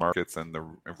sometimes the markets and the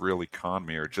real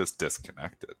economy are just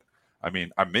disconnected. I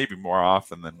mean, maybe more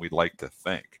often than we'd like to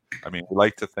think. I mean, we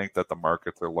like to think that the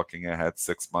markets are looking ahead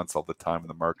 6 months all the time and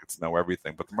the markets know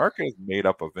everything, but the market is made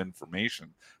up of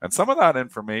information. And some of that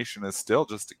information is still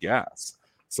just a guess.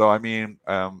 So, I mean,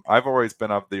 I've always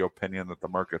been of the opinion that the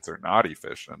markets are not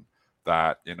efficient,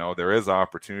 that, there is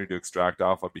opportunity to extract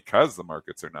alpha because the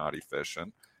markets are not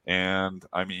efficient. And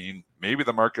I mean, maybe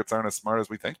the markets aren't as smart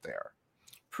as we think they are.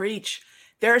 Preach.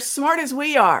 They're as smart as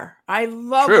we are. I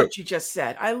love True. what you just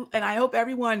said. I hope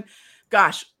everyone,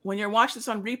 gosh, when you're watching this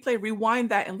on replay, rewind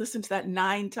that and listen to that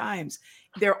 9 times.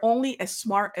 They're only as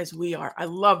smart as we are. I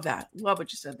love that. Love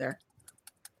what you said there.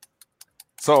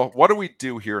 So what do we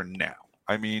do here now?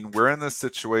 I mean, we're in this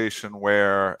situation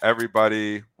where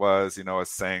everybody was, is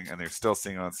saying, and they're still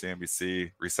seeing on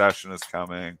CNBC, recession is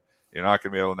coming. You're not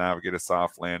going to be able to navigate a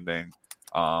soft landing.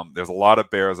 There's a lot of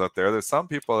bears out there. There's some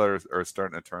people that are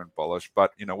starting to turn bullish,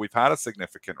 but we've had a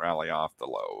significant rally off the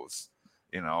lows.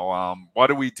 What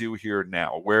do we do here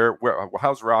now?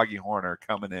 How's Rocky Horner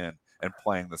coming in and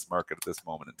playing this market at this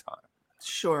moment in time?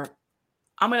 Sure.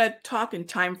 I'm going to talk in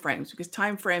time frames because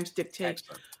time frames dictate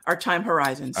our time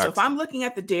horizons. So if I'm looking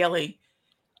at the daily,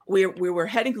 we were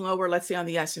heading lower, let's say on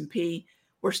the S&P,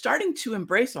 we're starting to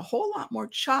embrace a whole lot more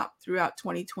chop throughout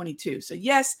 2022. So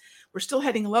yes, we're still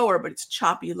heading lower, but it's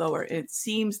choppy lower. And it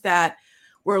seems that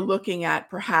we're looking at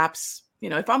perhaps,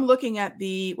 if I'm looking at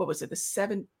the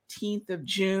 17th of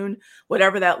June,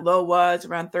 whatever that low was,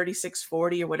 around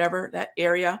 36.40 or whatever, that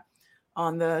area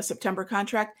on the September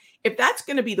contract, if that's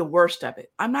going to be the worst of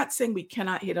it, I'm not saying we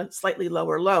cannot hit a slightly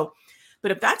lower low,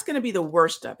 but if that's going to be the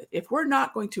worst of it, if we're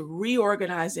not going to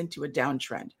reorganize into a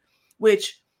downtrend,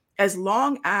 which as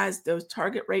long as those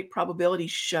target rate probabilities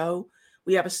show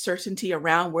we have a certainty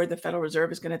around where the Federal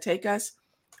Reserve is going to take us,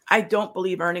 I don't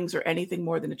believe earnings are anything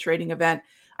more than a trading event.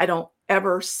 I don't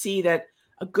ever see that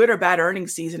a good or bad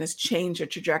earnings season has changed the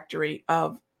trajectory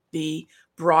of the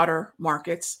broader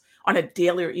markets on a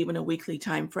daily or even a weekly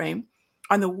time frame.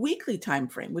 On the weekly time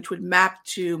frame, which would map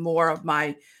to more of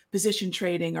my position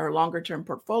trading or longer term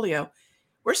portfolio,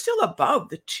 we're still above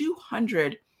the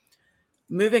 200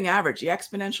 moving average, the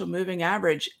exponential moving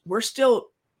average. We're still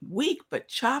weak but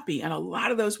choppy on a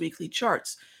lot of those weekly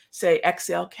charts, say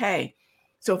XLK.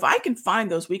 So if I can find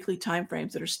those weekly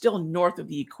timeframes that are still north of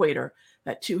the equator,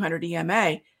 that 200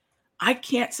 EMA, I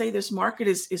can't say this market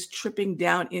is tripping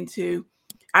down into,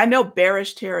 I know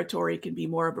bearish territory can be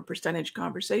more of a percentage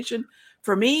conversation.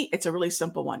 For me, it's a really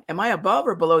simple one. Am I above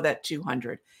or below that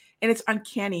 200? And it's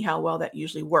uncanny how well that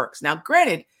usually works. Now,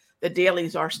 granted, the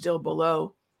dailies are still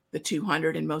below the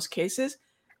 200 in most cases.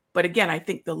 But again, I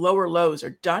think the lower lows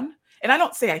are done. And I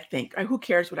don't say I think. Who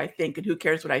cares what I think and who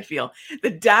cares what I feel? The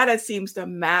data seems to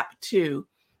map to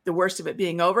the worst of it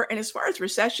being over. And as far as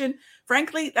recession,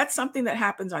 frankly, that's something that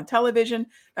happens on television.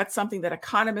 That's something that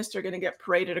economists are going to get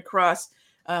paraded across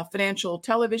financial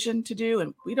television to do.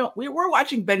 And we're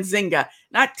watching Benzinga,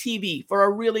 not TV, for a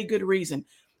really good reason.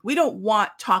 We don't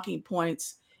want talking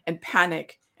points and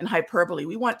panic and hyperbole.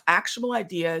 We want actionable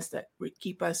ideas that would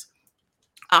keep us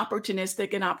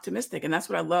opportunistic and optimistic. And that's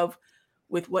what I love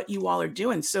with what you all are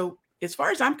doing. So as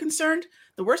far as I'm concerned,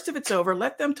 the worst of it's over.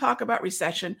 Let them talk about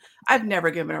recession. I've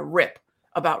never given a rip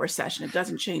about recession. It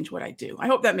doesn't change what I do. I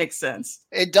hope that makes sense.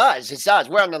 It does. It does.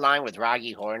 We're on the line with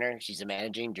Rocky Horner. She's the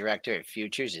managing director at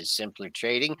Futures at Simpler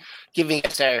Trading, giving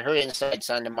us her insights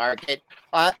on the market.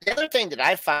 The other thing that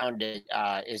I found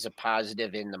is a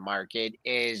positive in the market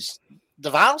is the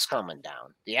vol's coming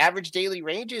down. The average daily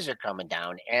ranges are coming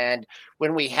down. And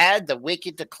when we had the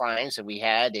wicked declines that we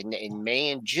had in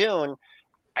May and June,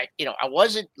 I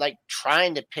wasn't like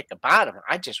trying to pick a bottom.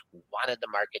 I just wanted the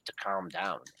market to calm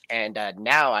down. And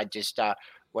now I just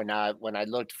when I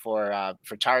looked for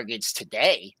targets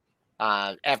today,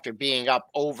 after being up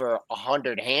over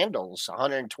 100 handles,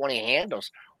 120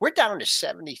 handles, we're down to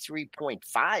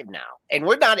 73.5 now. And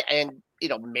we're not, and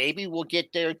maybe we'll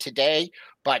get there today.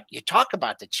 But you talk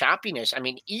about the choppiness. I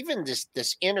mean, even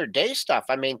this intraday stuff.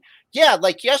 I mean, yeah,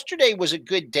 like yesterday was a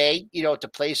good day, to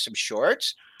play some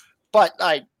shorts. But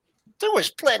there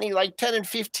was plenty like 10 and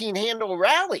 15 handle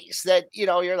rallies that,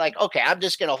 you're like, okay, I'm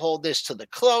just going to hold this to the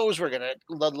close. We're going to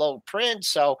low print.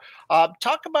 So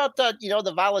talk about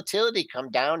the volatility come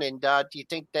down. And do you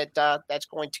think that that's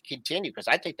going to continue? Because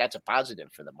I think that's a positive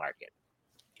for the market.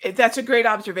 That's a great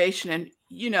observation. And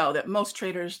you know that most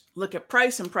traders look at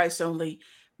price and price only.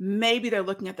 maybe they're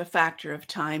looking at the factor of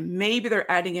time. Maybe they're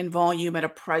adding in volume at a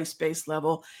price-based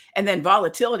level. And then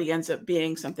volatility ends up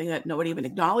being something that nobody even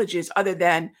acknowledges other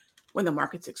than when the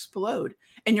markets explode.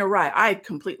 And you're right. I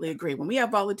completely agree. When we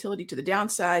have volatility to the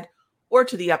downside or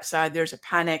to the upside, there's a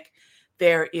panic.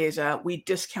 There is we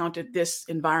discounted this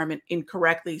environment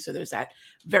incorrectly. So there's that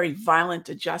very violent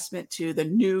adjustment to the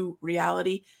new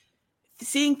reality.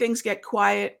 Seeing things get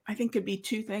quiet, I think, could be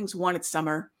two things. One, it's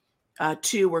summer.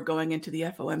 Two, we're going into the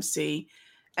FOMC.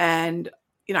 And,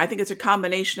 I think it's a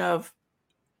combination of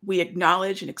we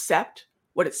acknowledge and accept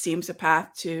what it seems the path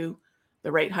to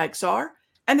the rate hikes are.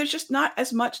 And there's just not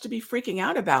as much to be freaking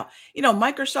out about.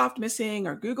 Microsoft missing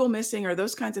or Google missing or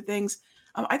those kinds of things.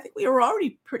 I think we were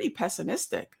already pretty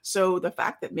pessimistic. So the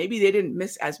fact that maybe they didn't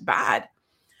miss as bad,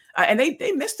 and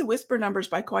they missed the whisper numbers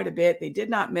by quite a bit. They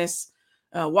did not miss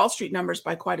Wall Street numbers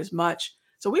by quite as much.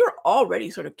 So we were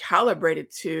already sort of calibrated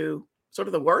to sort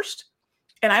of the worst.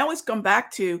 And I always come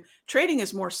back to trading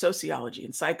is more sociology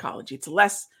and psychology. It's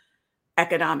less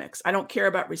economics. I don't care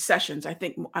about recessions. I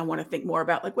want to think more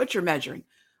about like what you're measuring,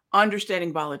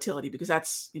 understanding volatility, because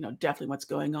that's, definitely what's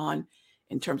going on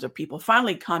in terms of people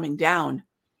finally calming down.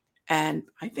 And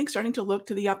I think starting to look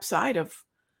to the upside of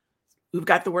we've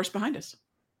got the worst behind us.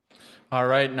 All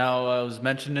right. Now, it was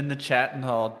mentioned in the chat, and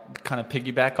I'll kind of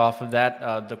piggyback off of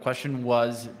that. The question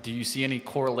was, do you see any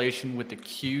correlation with the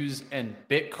Qs and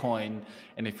Bitcoin?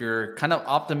 And if you're kind of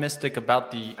optimistic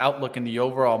about the outlook in the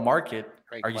overall market,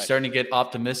 are you starting to get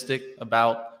optimistic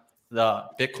about the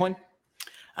Bitcoin?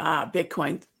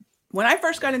 Bitcoin. When I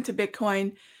first got into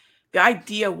Bitcoin, the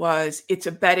idea was it's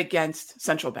a bet against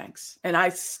central banks. And I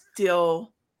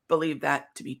still believe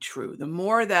that to be true. The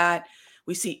more that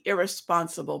we see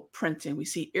irresponsible printing, we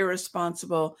see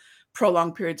irresponsible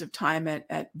prolonged periods of time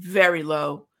at very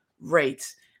low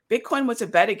rates. Bitcoin was a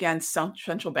bet against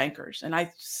central bankers. And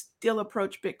I still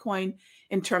approach Bitcoin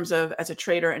in terms of as a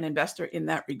trader and investor in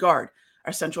that regard.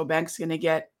 Are central banks going to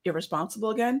get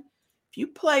irresponsible again? If you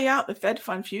play out the Fed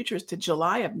fund futures to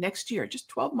July of next year, just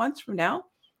 12 months from now,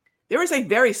 there is a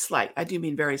very slight, I do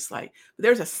mean very slight, but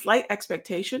there's a slight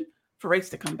expectation for rates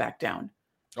to come back down.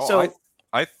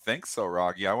 I think so,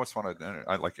 Roggy. I always want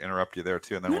to interrupt you there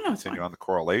too, and then we'll continue on the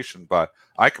correlation. But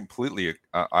I completely,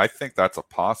 I think that's a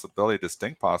possibility, a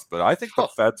distinct possibility. I think the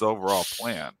Fed's overall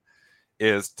plan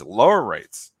is to lower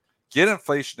rates, get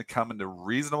inflation to come into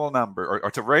reasonable number,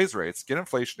 or to raise rates, get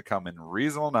inflation to come in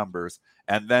reasonable numbers,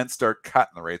 and then start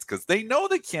cutting the rates because they know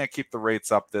they can't keep the rates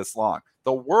up this long.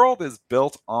 The world is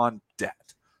built on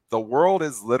debt. The world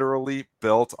is literally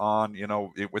built on,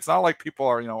 it's not like people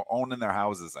are, owning their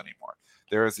houses anymore.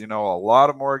 There's, a lot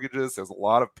of mortgages. There's a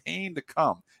lot of pain to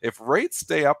come. If rates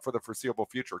stay up for the foreseeable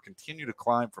future, continue to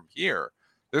climb from here,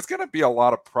 there's going to be a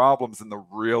lot of problems in the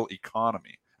real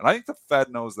economy. And I think the Fed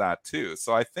knows that too.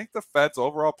 So I think the Fed's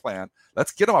overall plan,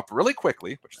 let's get them up really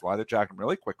quickly, which is why they're jacking them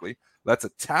really quickly. Let's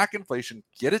attack inflation,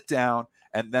 get it down,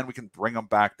 and then we can bring them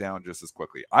back down just as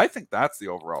quickly. I think that's the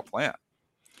overall plan.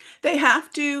 They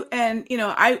have to. And,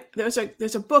 there's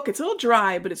a book, it's a little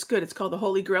dry, but it's good. It's called The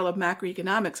Holy Grail of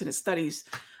Macroeconomics, and it studies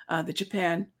the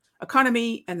Japan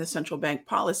economy and the central bank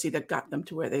policy that got them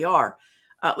to where they are.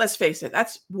 Let's face it,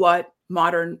 that's what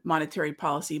modern monetary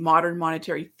policy, modern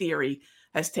monetary theory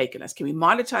has taken us. Can we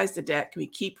monetize the debt? Can we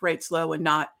keep rates low and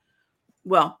not,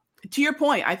 well, to your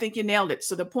point, I think you nailed it.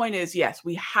 So the point is, yes,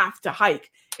 we have to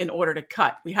hike in order to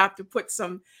cut. We have to put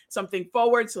something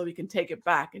forward so we can take it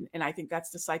back. And I think that's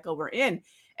the cycle we're in.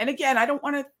 And again, I don't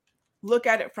want to look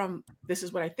at it from this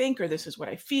is what I think or this is what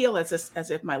I feel as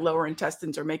if my lower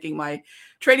intestines are making my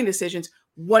trading decisions.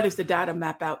 What does the data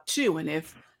map out to? And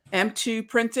if M2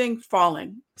 printing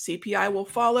falling, CPI will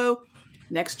follow.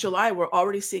 Next July, we're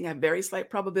already seeing a very slight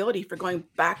probability for going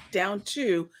back down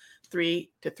to 3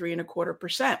 to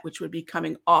 3.25%, which would be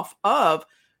coming off of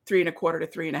 3.25 to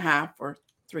 3.5, or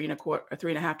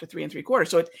 3.5 to 3.75.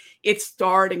 So it's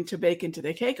starting to bake into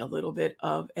the cake a little bit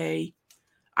of a,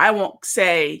 I won't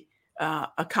say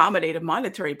accommodative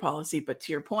monetary policy, but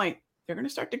to your point, they're going to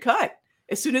start to cut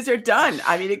as soon as they're done.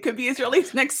 I mean, it could be as early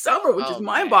as next summer, which is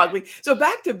mind-boggling. So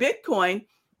back to Bitcoin.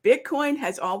 Bitcoin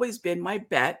has always been my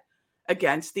bet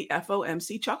against the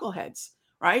FOMC chuckleheads,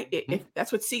 right? If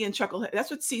that's what C in chucklehead,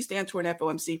 that's what C stands for in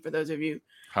FOMC, for those of you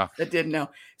that didn't know.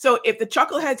 So if the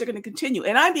chuckleheads are going to continue,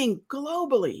 and I mean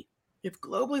globally, if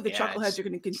globally the chuckleheads are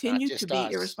going to continue to be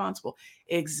irresponsible,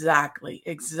 exactly.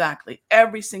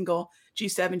 Every single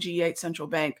G7, G8 central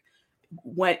bank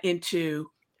went into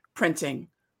printing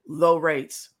low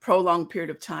rates, prolonged period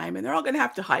of time, and they're all going to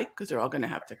have to hike because they're all going to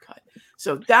have to cut.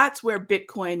 So that's where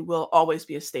Bitcoin will always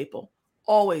be a staple,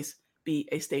 always be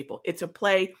a staple. It's a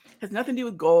play, has nothing to do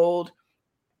with gold.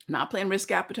 Not playing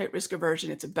risk appetite, risk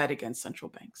aversion. It's a bet against central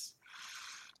banks.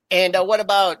 And what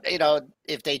about,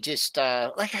 if they just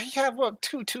like you have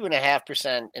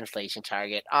 2.5% inflation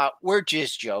target? We're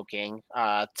just joking.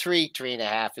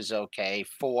 3.5 is okay.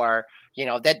 4,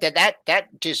 that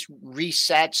just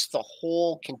resets the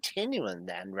whole continuum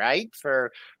then, right?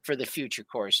 For the future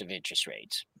course of interest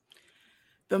rates.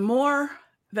 The more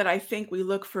that I think we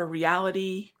look for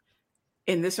reality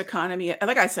in this economy,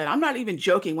 like I said, I'm not even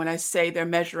joking when I say they're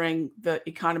measuring the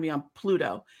economy on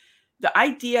Pluto. The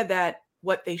idea that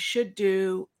what they should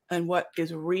do and what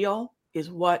is real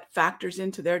is what factors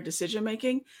into their decision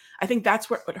making. I think that's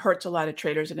what hurts a lot of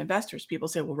traders and investors. People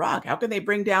say, well, Rog, how can they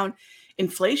bring down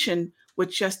inflation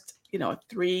with just,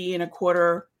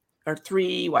 3.25 or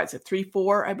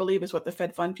 3.4, I believe is what the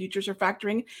Fed fund futures are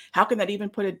factoring. How can that even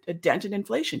put a dent in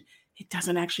inflation? It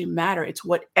doesn't actually matter. It's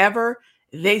whatever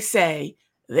they say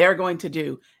they're going to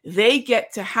do. They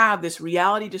get to have this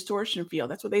reality distortion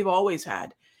field. That's what they've always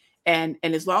had. And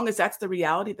as long as that's the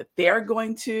reality that they're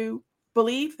going to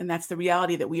believe, then that's the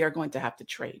reality that we are going to have to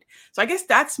trade. So I guess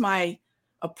that's my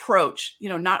approach,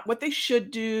 not what they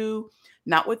should do,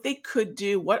 not what they could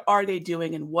do, what are they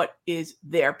doing, and what is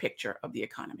their picture of the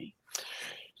economy.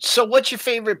 So what's your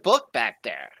favorite book back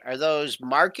there? Are those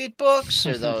market books?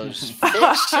 Are those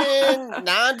fiction,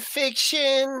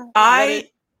 nonfiction? I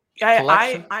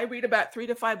read about 3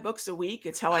 to 5 books a week.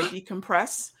 It's how I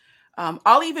decompress.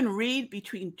 I'll even read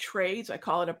between trades. I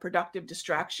call it a productive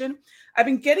distraction. I've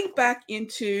been getting back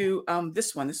into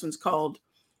this one. This one's called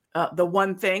The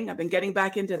One Thing. I've been getting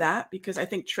back into that because I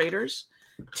think traders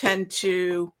tend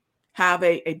to have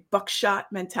a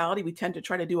buckshot mentality. We tend to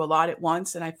try to do a lot at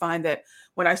once. And I find that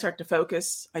when I start to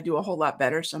focus, I do a whole lot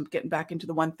better. So I'm getting back into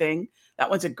The One Thing. That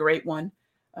one's a great one.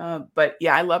 But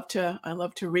yeah, I love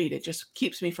to read. It just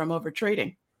keeps me from over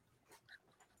trading.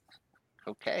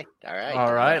 Okay. All right.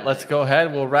 All right. Let's go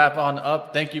ahead. We'll wrap on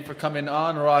up. Thank you for coming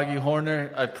on, Roggy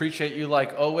Horner. I appreciate you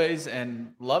like always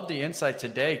and love the insight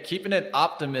today. Keeping it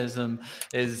optimism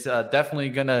is definitely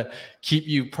going to keep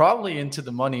you probably into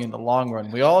the money in the long run.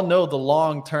 We all know the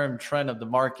long-term trend of the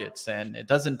markets and it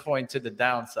doesn't point to the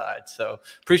downside. So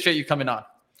appreciate you coming on.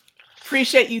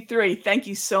 Appreciate you three. Thank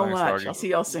you so Thanks, much. Roggy. I'll see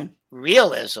y'all soon.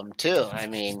 Realism too. I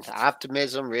mean,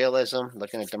 optimism, realism,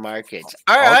 looking at the markets.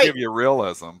 I'll give you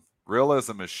realism.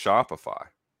 Realism is Shopify.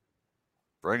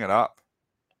 Bring it up.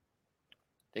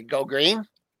 They go green?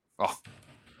 Oh,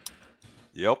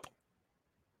 yep.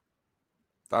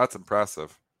 That's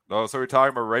impressive. No, so we're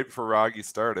talking about right before Roggy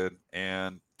started,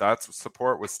 and that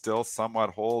support was still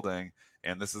somewhat holding.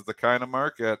 And this is the kind of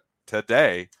market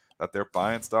today that they're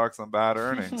buying stocks on bad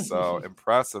earnings. So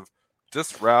impressive.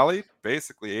 Just rallied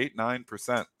basically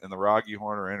 8-9% in the Roggy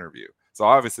Horner interview. So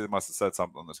obviously they must have said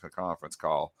something on this conference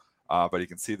call. But you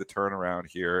can see the turnaround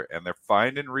here, and they're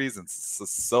finding reasons. It's a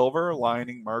silver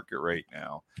lining market right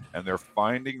now, and they're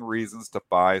finding reasons to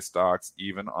buy stocks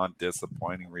even on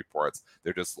disappointing reports.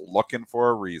 They're just looking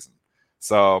for a reason.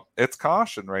 So it's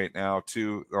caution right now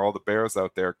to all the bears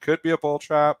out there. Could be a bull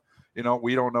trap.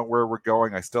 We don't know where we're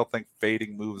going. I still think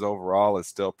fading moves overall is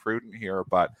still prudent here,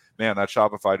 but man, that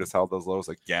Shopify just held those lows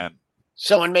again.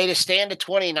 Someone made a stand at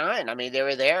 29. I mean, they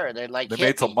were there. They're like, they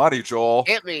made some money, Joel.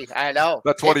 Hit me. I know.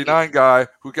 That 29 guy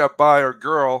who kept buying, or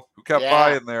girl who kept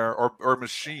buying there, or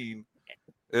machine,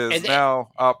 is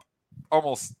now up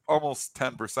almost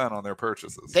 10% on their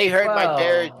purchases. They heard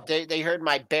they heard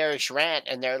my bearish rant,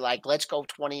 and they're like, let's go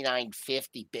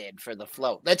 29.50 bid for the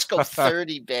float. Let's go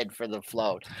 30 bid for the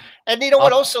float. And you know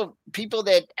what? Also, people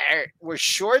that were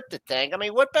short the thing. I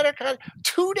mean, what better kind?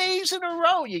 2 days in a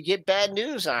row, you get bad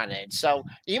news on it. So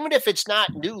even if it's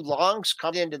not new longs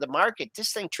coming into the market,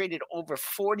 this thing traded over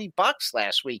 $40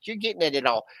 last week. You're getting it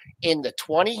in the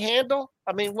 20 handle.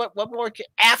 I mean, what more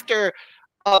after?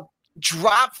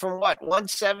 Drop from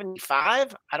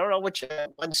 175? I don't know which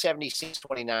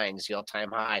 176.29 is the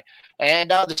all-time high.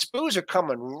 And the SPOOs are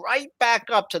coming right back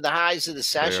up to the highs of the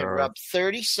session. We're up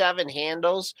 37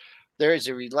 handles. There's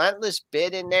a relentless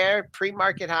bid in there.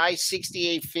 Pre-market high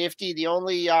 68.50. The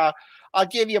only I'll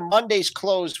give you Monday's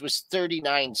close was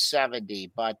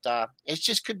 39.70, but it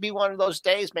just could be one of those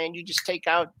days, man. You just take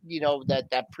out,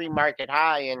 that pre-market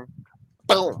high and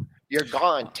boom. You're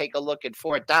gone. Take a look at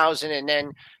 4,000, and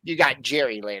then you got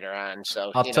Jerry later on.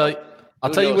 So I'll tell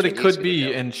you what it could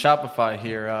be in Shopify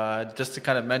here. Just to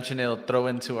kind of mention, it'll throw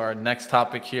into our next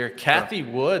topic here. Kathy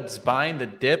Woods buying the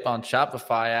dip on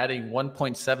Shopify, adding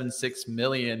 1.76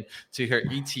 million to her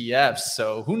ETFs.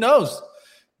 So who knows?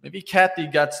 Maybe Kathy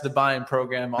got the buying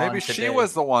program on. Maybe she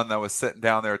was the one that was sitting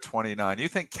down there at 29. You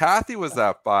think Kathy was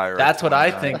that buyer? That's what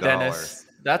I think, Dennis.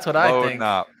 That's what I think.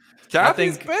 Up.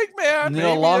 Kathy's big, man. You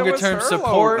know, longer term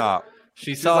support.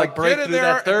 She saw like, it break through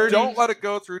that 30. Don't let it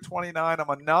go through 29. I'm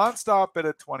a nonstop bid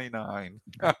at 29.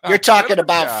 You're talking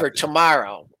about for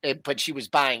tomorrow, but she was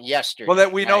buying yesterday. Well,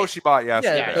 that we know she bought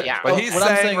yesterday. Yeah. But he's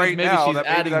saying right now that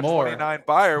maybe that 29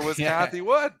 buyer was Kathy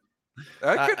Wood.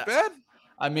 That could been.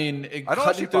 I mean,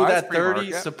 cutting through that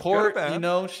 30 support, you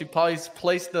know, she probably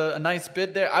placed a nice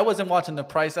bid there. I wasn't watching the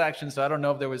price action, so I don't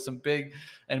know if there was some big,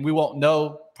 and we won't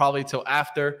know probably till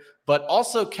after. But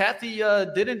also, Kathy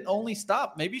didn't only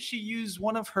stop. Maybe she used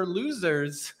one of her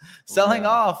losers selling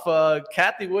off.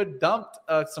 Kathy Wood dumped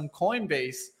some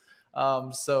Coinbase.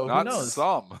 So not who knows?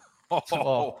 Some.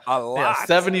 Oh, a lot. Yeah,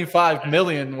 75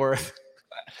 million worth.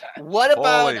 What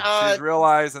about she's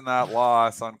realizing that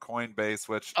loss on Coinbase,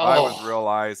 which I was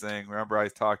realizing. Remember, I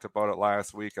talked about it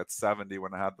last week at 70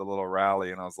 when I had the little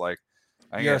rally, and I was like,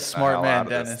 "You're a smart man,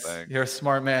 Dennis. You're a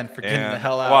smart man for getting the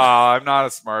hell out." Well, I'm not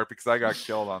as smart because I got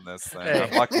killed on this thing.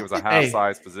 I'm lucky it was a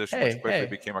half-size position, which quickly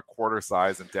became a quarter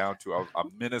size and down to a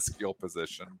minuscule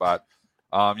position. But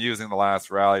using the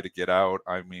last rally to get out,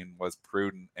 I mean, was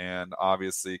prudent, and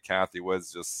obviously Kathy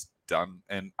was just done.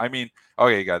 And I mean,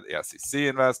 okay, you got the SEC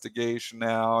investigation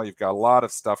now. You've got a lot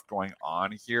of stuff going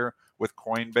on here with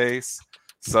Coinbase.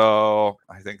 So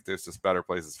I think there's just better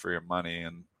places for your money,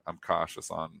 and I'm cautious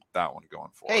on that one going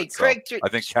forward. Hey, Craig, I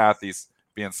think Kathy's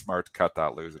being smart to cut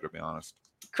that loser, to be honest.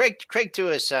 Craig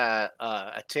threw us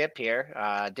a tip here.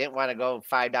 Didn't want to go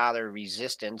 $5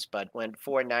 resistance, but went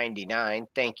 $4.99.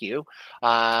 Thank you.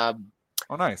 Oh,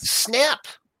 nice. Snap.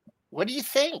 What do you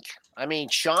think? I mean,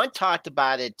 Sean talked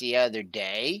about it the other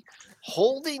day.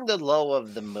 Holding the low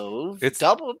of the move. It's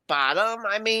double bottom.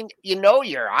 I mean,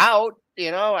 you're out.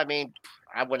 I mean,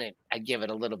 I'd give it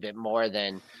a little bit more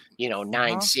than,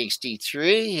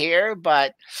 963 here,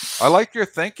 but I like your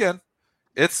thinking.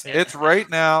 It's right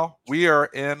now. We are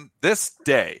in this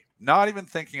day, not even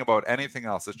thinking about anything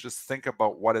else. It's just think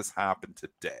about what has happened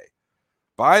today.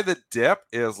 Buy the dip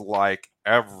is like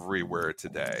everywhere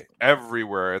today.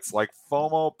 Everywhere. It's like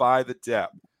FOMO buy the dip.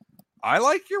 I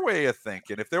like your way of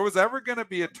thinking. If there was ever going to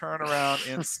be a turnaround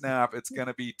in Snap, it's going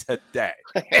to be today.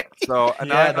 So,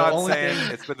 and I'm not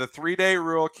saying it's been the 3-day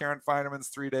rule, Karen Feinerman's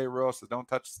 3-day rule, so don't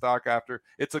touch the stock after.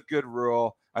 It's a good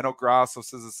rule. I know Grasso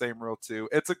says the same rule too.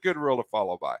 It's a good rule to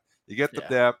follow by. You get the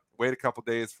dip, wait a couple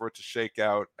days for it to shake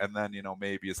out, and then,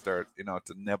 maybe you start, to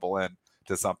nibble in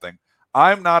to something.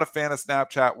 I'm not a fan of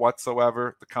Snapchat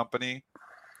whatsoever, the company.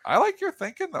 I like your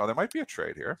thinking, though. There might be a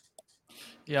trade here.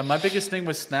 Yeah, my biggest thing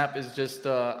with Snap is just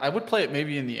I would play it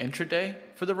maybe in the intraday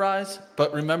for the rise,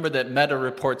 but remember that Meta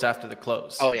reports after the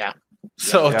close. Oh, yeah.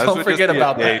 So don't forget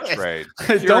about that. Trade.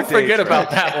 Don't forget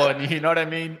about that one. You know what I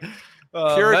mean?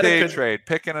 Pure day trade,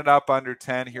 picking it up under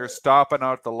 10 here, stopping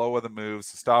out the low of the moves.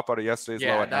 Stop out of yesterday's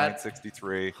low at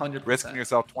 963. 100%. Risking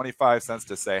yourself 25 cents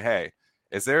to say, hey,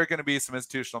 is there going to be some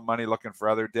institutional money looking for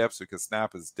other dips? Because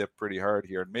Snap has dipped pretty hard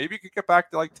here. And maybe you could get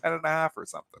back to like 10.5 or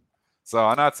something. So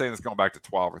I'm not saying it's going back to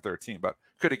 12 or 13, but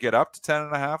could it get up to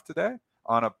 10.5 today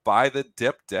on a buy the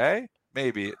dip day?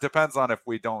 Maybe. It depends on if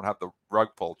we don't have the rug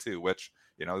pull too, which,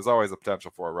 there's always a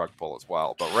potential for a rug pull as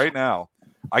well. But right now,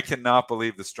 I cannot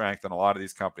believe the strength in a lot of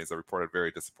these companies that reported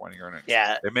very disappointing earnings.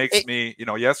 Yeah. It makes me,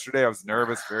 yesterday I was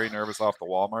nervous, very nervous off the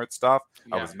Walmart stuff.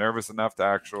 Yeah. I was nervous enough to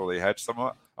actually hedge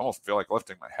somewhat. I almost feel like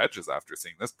lifting my hedges after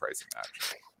seeing this pricing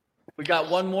action. We got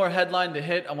one more headline to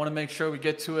hit. I want to make sure we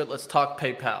get to it. Let's talk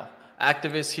PayPal.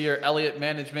 Activists here, Elliott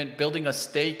Management, building a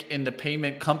stake in the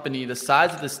payment company. The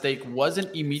size of the stake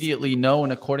wasn't immediately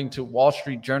known, according to Wall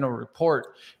Street Journal report.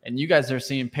 And you guys are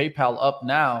seeing PayPal up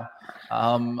now.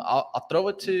 I'll throw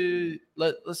it to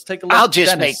let's take a look. I'll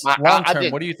just Dennis, make my long term.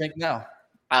 What do you think now?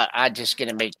 I'm just going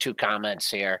to make two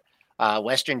comments here.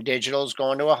 Western Digital is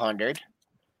going to 100.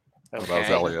 Okay. That was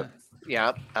Elliott.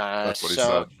 Yeah. That's what he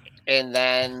said. And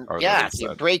then, if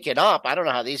you break it up, I don't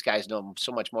know how these guys know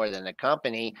so much more than the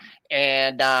company.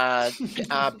 And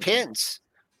pin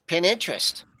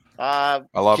interest. I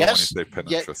love it when you say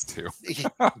pin interest too.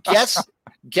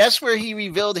 guess where he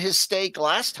revealed his stake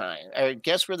last time, or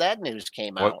guess where that news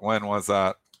came out. When was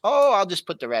that? Oh, I'll just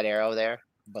put the red arrow there.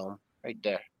 Boom, right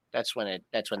there. That's when that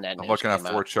news came out. I'm looking at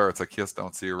 4 charts. I just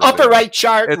don't see a red upper arrow. Right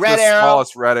chart, it's red the arrow.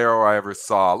 Smallest red arrow I ever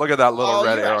saw. Look at that little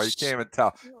red arrow. You can't even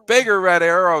tell. Bigger red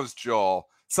arrows, Joel.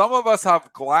 Some of us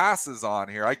have glasses on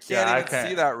here. I can't even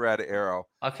see that red arrow.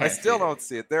 I still don't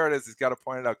see it. There it is. He's got to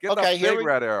point it out. Get the big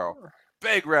red arrow.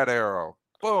 Big red arrow.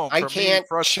 Boom. I can't.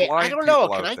 I don't know.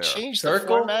 Can I change the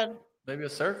format? Maybe a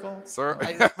circle.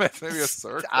 Maybe a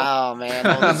circle. Oh man,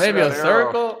 maybe a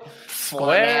circle.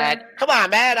 Square. Come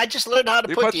on, man! I just learned how to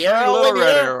You put put the 3 arrow little in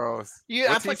red here. arrows.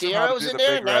 I put the arrows in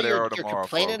there. Now you're tomorrow,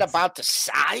 complaining folks. about the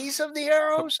size of the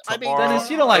arrows. I mean,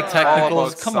 Dennis, you don't like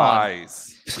technicals. Come on.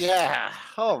 Yeah.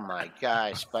 Oh my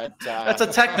gosh. But that's a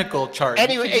technical chart.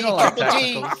 Anyway, you like Triple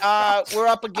D, we're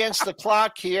up against the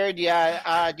clock here. Do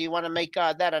you want to make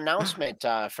that announcement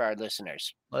for our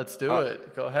listeners? Let's do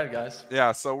it. Go ahead, guys.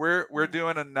 Yeah. So we're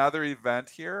doing another event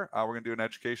here. We're going to do an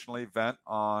educational event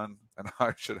on, and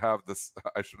I should have it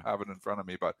in front of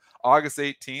me, but August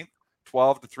 18th,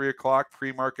 12 to 3 o'clock,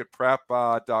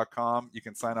 premarketprep.com. You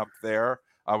can sign up there.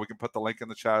 We can put the link in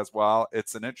the chat as well.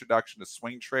 It's an introduction to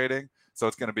swing trading. So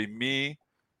it's going to be me,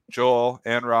 Joel,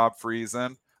 and Rob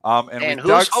Friesen. And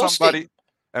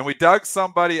we dug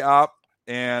somebody up,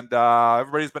 and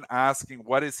everybody's been asking,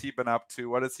 what has he been up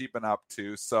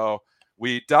to? So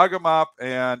we dug him up,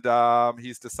 and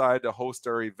he's decided to host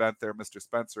our event there. Mr.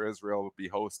 Spencer Israel will be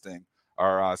hosting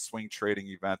our swing trading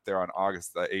event there on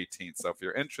August the 18th. So if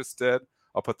you're interested,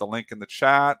 I'll put the link in the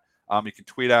chat. You can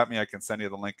tweet at me. I can send you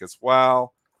the link as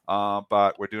well.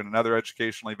 But we're doing another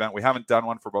educational event. We haven't done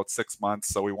one for about 6 months,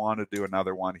 so we want to do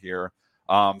another one here.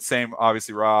 Same,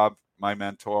 obviously, Rob, my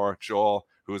mentor, Joel,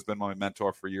 who has been my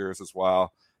mentor for years as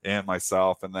well, and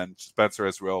myself, and then Spencer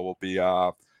Israel will be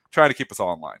trying to keep us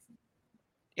all in line.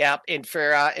 Yeah, and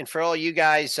for all you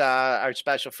guys, our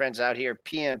special friends out here,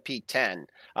 PMP10,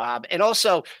 and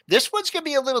also this one's gonna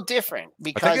be a little different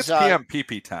because I think it's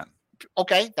PMPP10.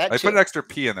 Okay, I put an extra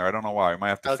P in there. I don't know why. I might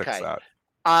have to fix that.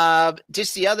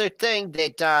 Just the other thing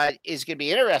that is going to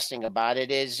be interesting about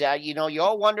it is, you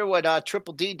all wonder what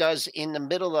Triple D does in the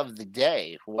middle of the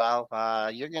day. Well,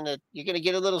 you're gonna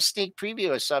get a little sneak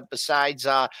preview of some besides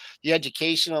the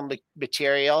educational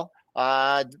material.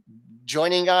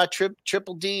 Joining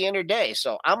Triple D Interday.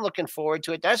 So I'm looking forward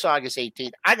to it. That's August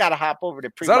 18th. I got to hop over to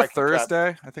pre-market. Is that a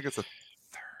Thursday? I think it's a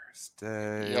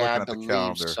Thursday. Yeah, I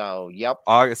believe so. Yep.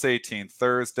 August 18th,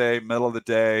 Thursday, middle of the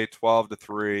day, 12 to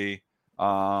 3.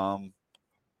 Yeah,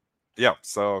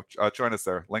 so join us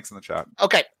there. Links in the chat.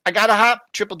 Okay, I got to hop.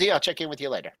 Triple D, I'll check in with you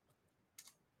later.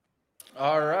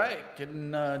 All right,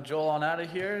 getting Joel on out of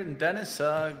here. And Dennis,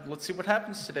 let's see what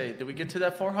happens today. Did we get to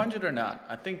that 400 or not?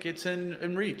 I think it's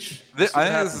in reach. I think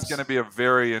this is going to be a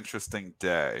very interesting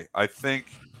day. I think,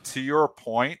 to your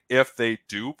point, if they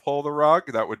do pull the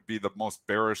rug, that would be the most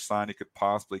bearish sign you could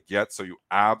possibly get. So you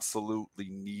absolutely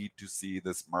need to see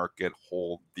this market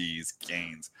hold these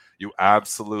gains. You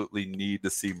absolutely need to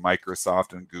see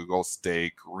Microsoft and Google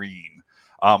stay green.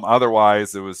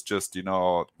 Otherwise, it was just, and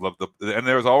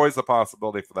there's always the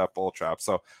possibility for that bull trap.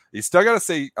 So you still got to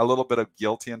say a little bit of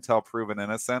guilty until proven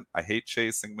innocent. I hate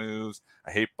chasing moves.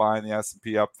 I hate buying the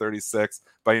S&P up 36.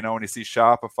 But, when you see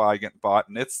Shopify getting bought,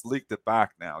 and it's leaked it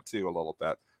back now, too, a little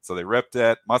bit. So they ripped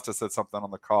it, must have said something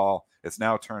on the call. It's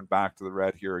now turned back to the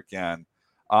red here again.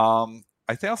 I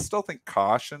still think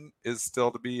caution is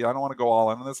still to be, I don't want to go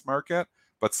all in on this market,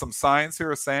 but some signs here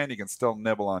are saying you can still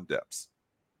nibble on dips.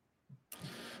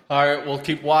 All right, we'll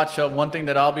keep watch. One thing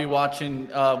that I'll be watching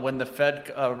when the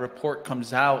Fed report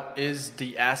comes out is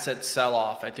the asset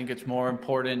sell-off. I think it's more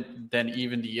important than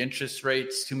even the interest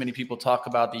rates. Too many people talk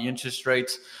about the interest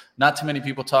rates. Not too many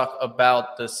people talk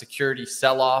about the security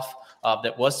sell-off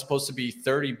that was supposed to be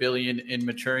 $30 billion in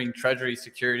maturing Treasury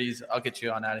securities. I'll get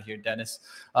you on out of here, Dennis.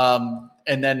 And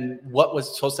then what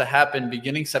was supposed to happen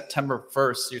beginning September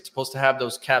 1st, you're supposed to have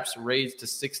those caps raised to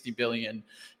 $60 billion.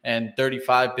 And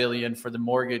 $35 billion for the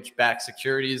mortgage-backed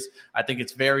securities. I think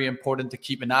it's very important to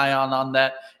keep an eye on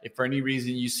that. If for any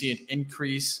reason you see an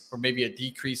increase or maybe a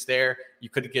decrease there, you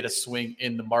could get a swing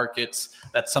in the markets.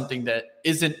 That's something that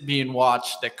isn't being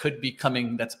watched, that could be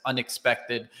coming, that's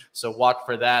unexpected. So watch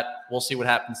for that. We'll see what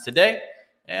happens today.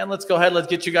 And let's go ahead. Let's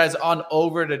get you guys on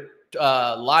over to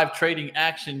live trading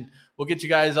action. We'll get you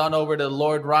guys on over to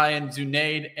Lord Ryan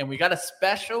Zunaid. And we got a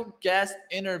special guest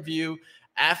interview.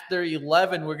 After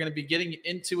 11, we're going to be getting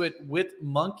into it with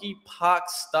Monkeypox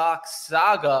Stock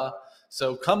Saga.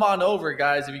 So come on over,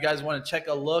 guys. If you guys want to check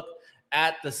a look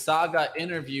at the Saga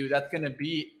interview, that's going to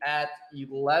be at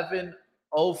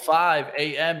 11:05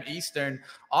 a.m. Eastern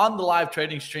on the live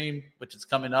trading stream, which is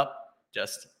coming up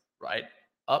just right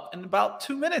up in about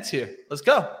 2 minutes here. Let's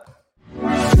go.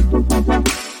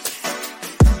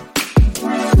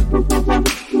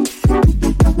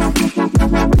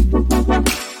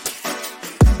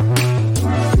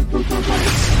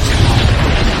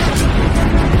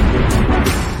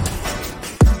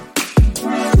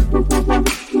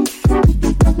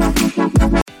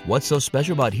 What's so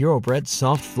special about Hero Bread's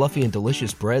soft, fluffy, and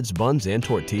delicious breads, buns, and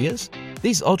tortillas?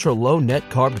 These ultra-low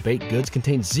net-carb baked goods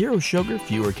contain zero sugar,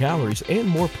 fewer calories, and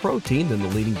more protein than the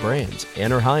leading brands,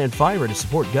 and are high in fiber to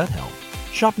support gut health.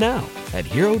 Shop now at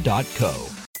Hero.co.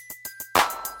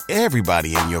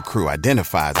 Everybody in your crew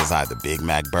identifies as either Big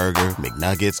Mac Burger,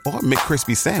 McNuggets, or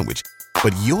McCrispy Sandwich.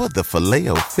 But you're the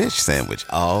Filet-O-Fish Sandwich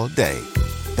all day.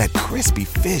 That crispy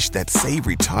fish, that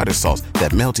savory tartar sauce,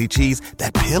 that melty cheese,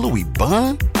 that pillowy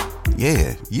bun.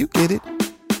 Yeah, you get it.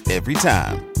 Every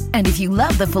time. And if you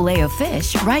love the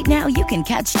Filet-O-Fish, right now you can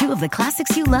catch two of the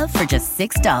classics you love for just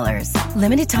 $6.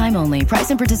 Limited time only. Price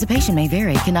and participation may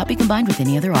vary. Cannot be combined with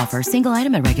any other offer. Single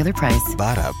item at regular price.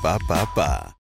 Ba-da-ba-ba-ba.